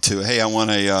someone to, hey, I want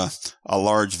a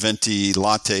large venti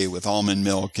latte with almond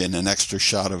milk and an extra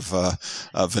shot of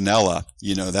vanilla.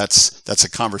 That's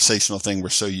a conversational thing we're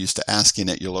so used to asking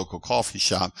at your local coffee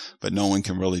shop, but no one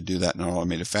can really do that in an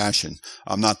automated fashion.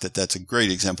 Not that that's a great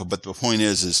example, but the point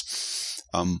is,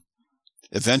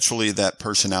 eventually that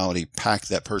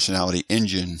personality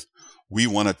engine, we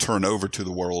want to turn over to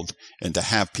the world and to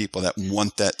have people that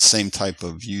want that same type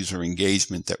of user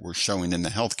engagement that we're showing in the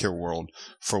healthcare world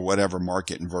for whatever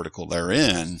market and vertical they're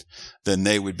in, then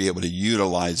they would be able to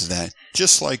utilize that.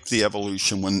 Just like the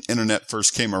evolution when internet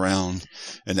first came around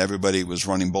and everybody was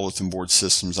running bulletin board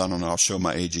systems. I don't know, I'll show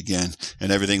my age again.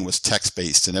 And everything was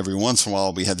text-based. And every once in a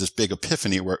while we had this big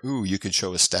epiphany where, you could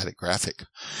show a static graphic.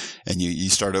 And you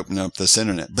start opening up this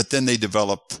internet. But then they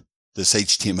developed this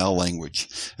HTML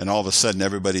language, and all of a sudden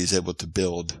everybody's able to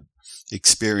build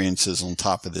experiences on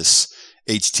top of this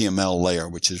HTML layer,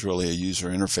 which is really a user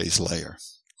interface layer.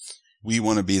 We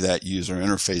want to be that user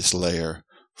interface layer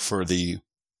for the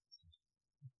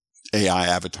AI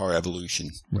avatar evolution,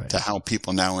 right, to how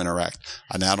people now interact.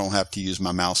 I now don't have to use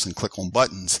my mouse and click on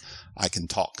buttons. I can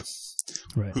talk.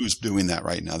 Right. Who's doing that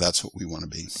right now? That's what we want to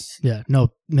be. Yeah,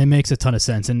 no, it makes a ton of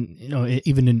sense. And,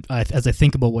 even as I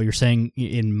think about what you're saying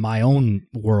in my own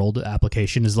world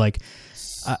application is like,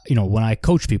 when I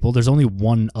coach people, there's only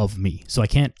one of me. So I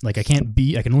can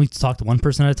only talk to one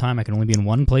person at a time. I can only be in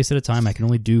one place at a time. I can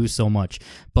only do so much.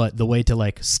 But the way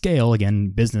to scale, again,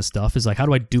 business stuff is how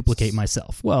do I duplicate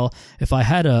myself? Well, if I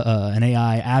had an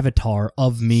AI avatar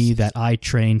of me that I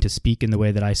train to speak in the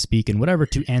way that I speak and whatever,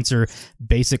 to answer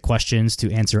basic questions,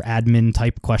 to answer admin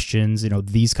type questions,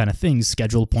 these kind of things,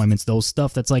 schedule appointments, those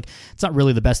stuff, that's it's not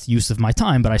really the best use of my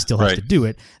time, but I still have to do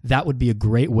it. That would be a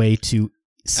great way to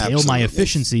scale my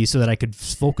efficiency so that I could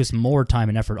focus more time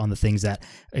and effort on the things that,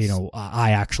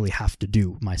 I actually have to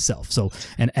do myself. So,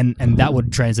 and that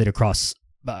would translate across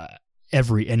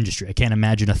every industry. I can't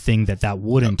imagine a thing that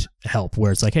wouldn't help,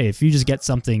 where it's hey, if you just get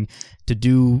something to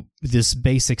do this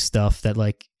basic stuff that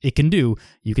it can do,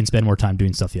 you can spend more time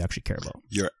doing stuff you actually care about.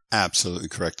 You're absolutely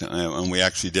correct. And we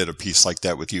actually did a piece like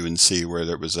that with UNC where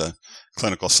there was a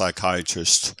clinical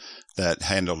psychiatrist that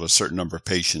handled a certain number of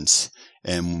patients.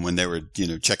 And when they were,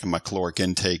 checking my caloric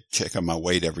intake, checking my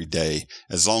weight every day,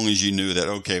 as long as you knew that,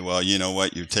 okay, well, you know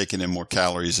what, you're taking in more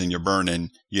calories than you're burning,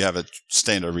 you have a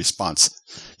standard response.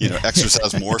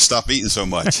 Exercise more, stop eating so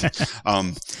much.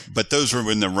 But those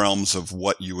were in the realms of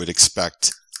what you would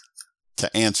expect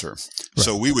to answer. Right.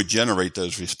 So we would generate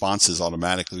those responses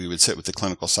automatically. We would sit with the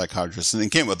clinical psychiatrist and then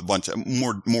came with a bunch of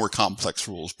more complex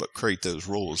rules, but create those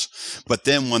rules. But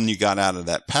then when you got out of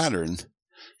that pattern,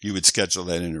 you would schedule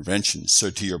that intervention. So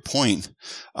to your point,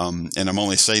 and I'm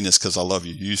only saying this because I love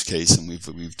your use case, and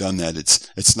we've done that.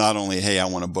 It's not only, hey, I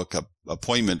want to book a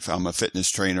appointment. I'm a fitness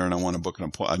trainer and I want to book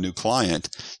a new client.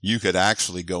 You could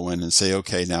actually go in and say,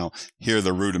 okay, now here are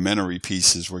the rudimentary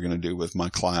pieces we're going to do with my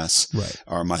class, right,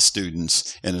 or my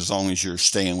students. And as long as you're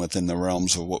staying within the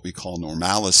realms of what we call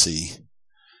normalcy,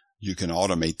 you can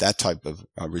automate that type of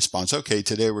response. Okay,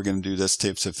 today we're going to do this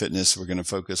types of fitness. We're going to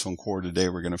focus on core today.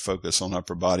 We're going to focus on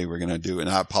upper body. We're going to do, and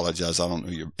I apologize, I don't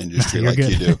know your industry like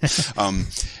good. You do.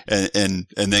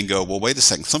 And then go, well, wait a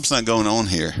second, something's not going on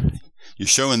here. You're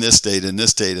showing this data and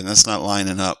this data, and that's not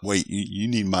lining up. Wait, you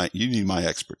need my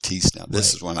expertise now.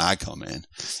 This is when I come in.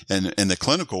 And in the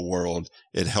clinical world,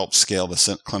 it helps scale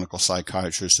the clinical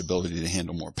psychiatrist's ability to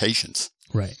handle more patients.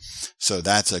 Right. So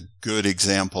that's a good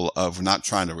example of not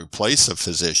trying to replace a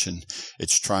physician.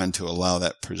 It's trying to allow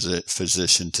that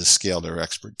physician to scale their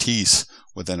expertise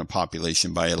within a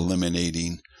population by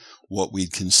eliminating what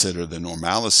we'd consider the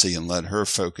normalcy and let her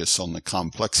focus on the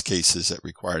complex cases that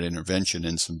required intervention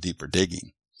and some deeper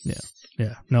digging.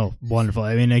 Yeah. No, wonderful.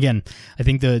 I mean, again, I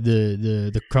think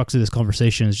the crux of this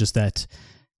conversation is just that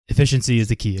efficiency is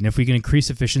the key. And if we can increase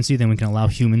efficiency, then we can allow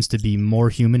humans to be more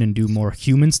human and do more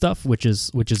human stuff, which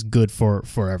is good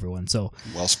for everyone. So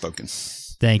well spoken.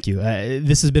 Thank you.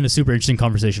 This has been a super interesting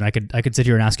conversation. I could sit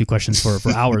here and ask you questions for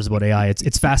hours about AI.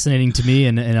 It's fascinating to me,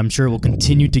 and I'm sure it will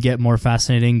continue to get more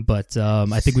fascinating. But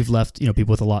I think we've left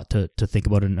people with a lot to think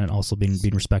about, and also being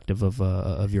respectful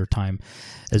of your time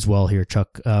as well here,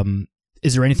 Chuck.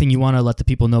 Is there anything you want to let the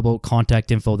people know about, contact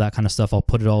info, that kind of stuff? I'll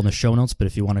put it all in the show notes, but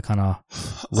if you want to kind of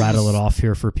rattle it off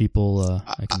here for people,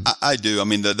 I do. I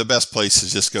mean, the best place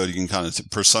is just go to, you can kind of,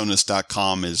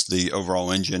 personas.com is the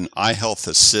overall engine. iHealth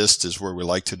Assist is where we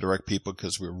like to direct people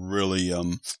because we're really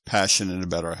passionate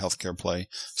about our healthcare play.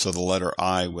 So the letter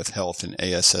I with health and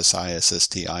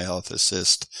ASSISST, iHealth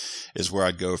Assist, is where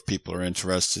I'd go if people are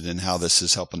interested in how this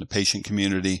is helping the patient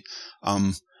community.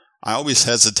 I always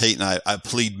hesitate, and I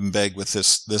plead and beg with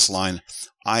this line.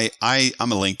 I'm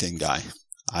a LinkedIn guy.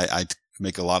 I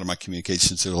make a lot of my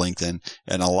communications through LinkedIn,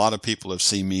 and a lot of people have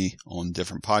seen me on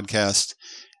different podcasts,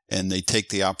 and they take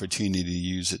the opportunity to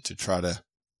use it to try to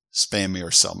spam me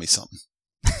or sell me something.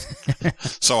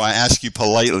 So I ask you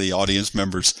politely, audience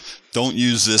members, don't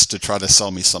use this to try to sell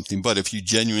me something. But if you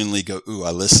genuinely go, ooh, I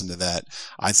listened to that,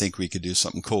 I think we could do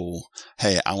something cool.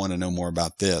 Hey, I want to know more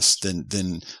about this. Then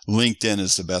LinkedIn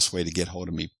is the best way to get hold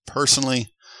of me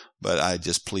personally. But I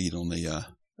just plead on the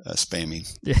spamming.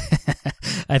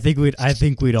 I think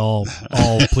we'd all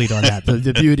plead on that.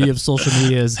 The beauty of social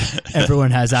media is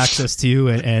everyone has access to you,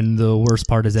 and the worst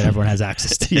part is that everyone has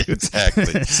access to you.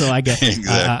 Exactly. So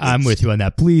I'm with you on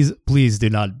that. Please do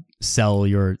not sell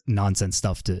your nonsense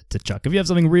stuff to Chuck. If you have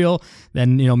something real,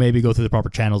 then maybe go through the proper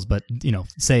channels, but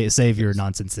save your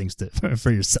nonsense things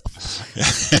for yourself.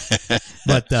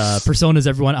 But personas,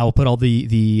 everyone, I will put all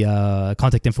the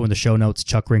contact info in the show notes.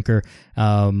 Chuck Rinker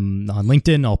on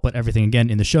LinkedIn. I'll put everything again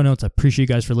in the show notes. I appreciate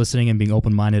you guys for listening and being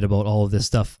open-minded about all of this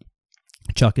stuff.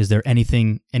 Chuck, is there any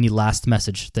last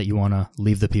message that you want to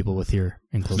leave the people with here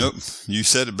in closing? Nope, you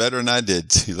said it better than I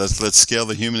did. Let's scale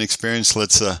the human experience.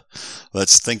 Let's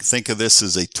think of this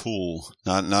as a tool,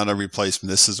 not a replacement.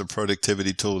 This is a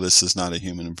productivity tool. This is not a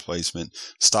human replacement.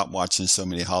 Stop watching so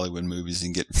many Hollywood movies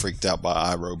and getting freaked out by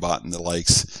iRobot and the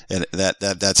likes. And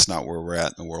that's not where we're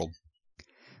at in the world.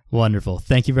 Wonderful.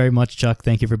 Thank you very much, Chuck.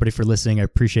 Thank you, everybody, for listening. I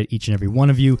appreciate each and every one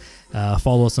of you.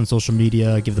 Follow us on social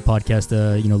media. Give the podcast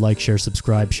a like, share,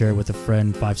 subscribe, share it with a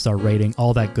friend, 5-star rating,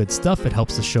 all that good stuff. It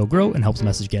helps the show grow and helps the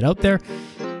message get out there.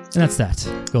 And that's that.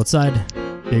 Go outside.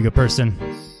 Be a good person.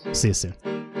 See you soon.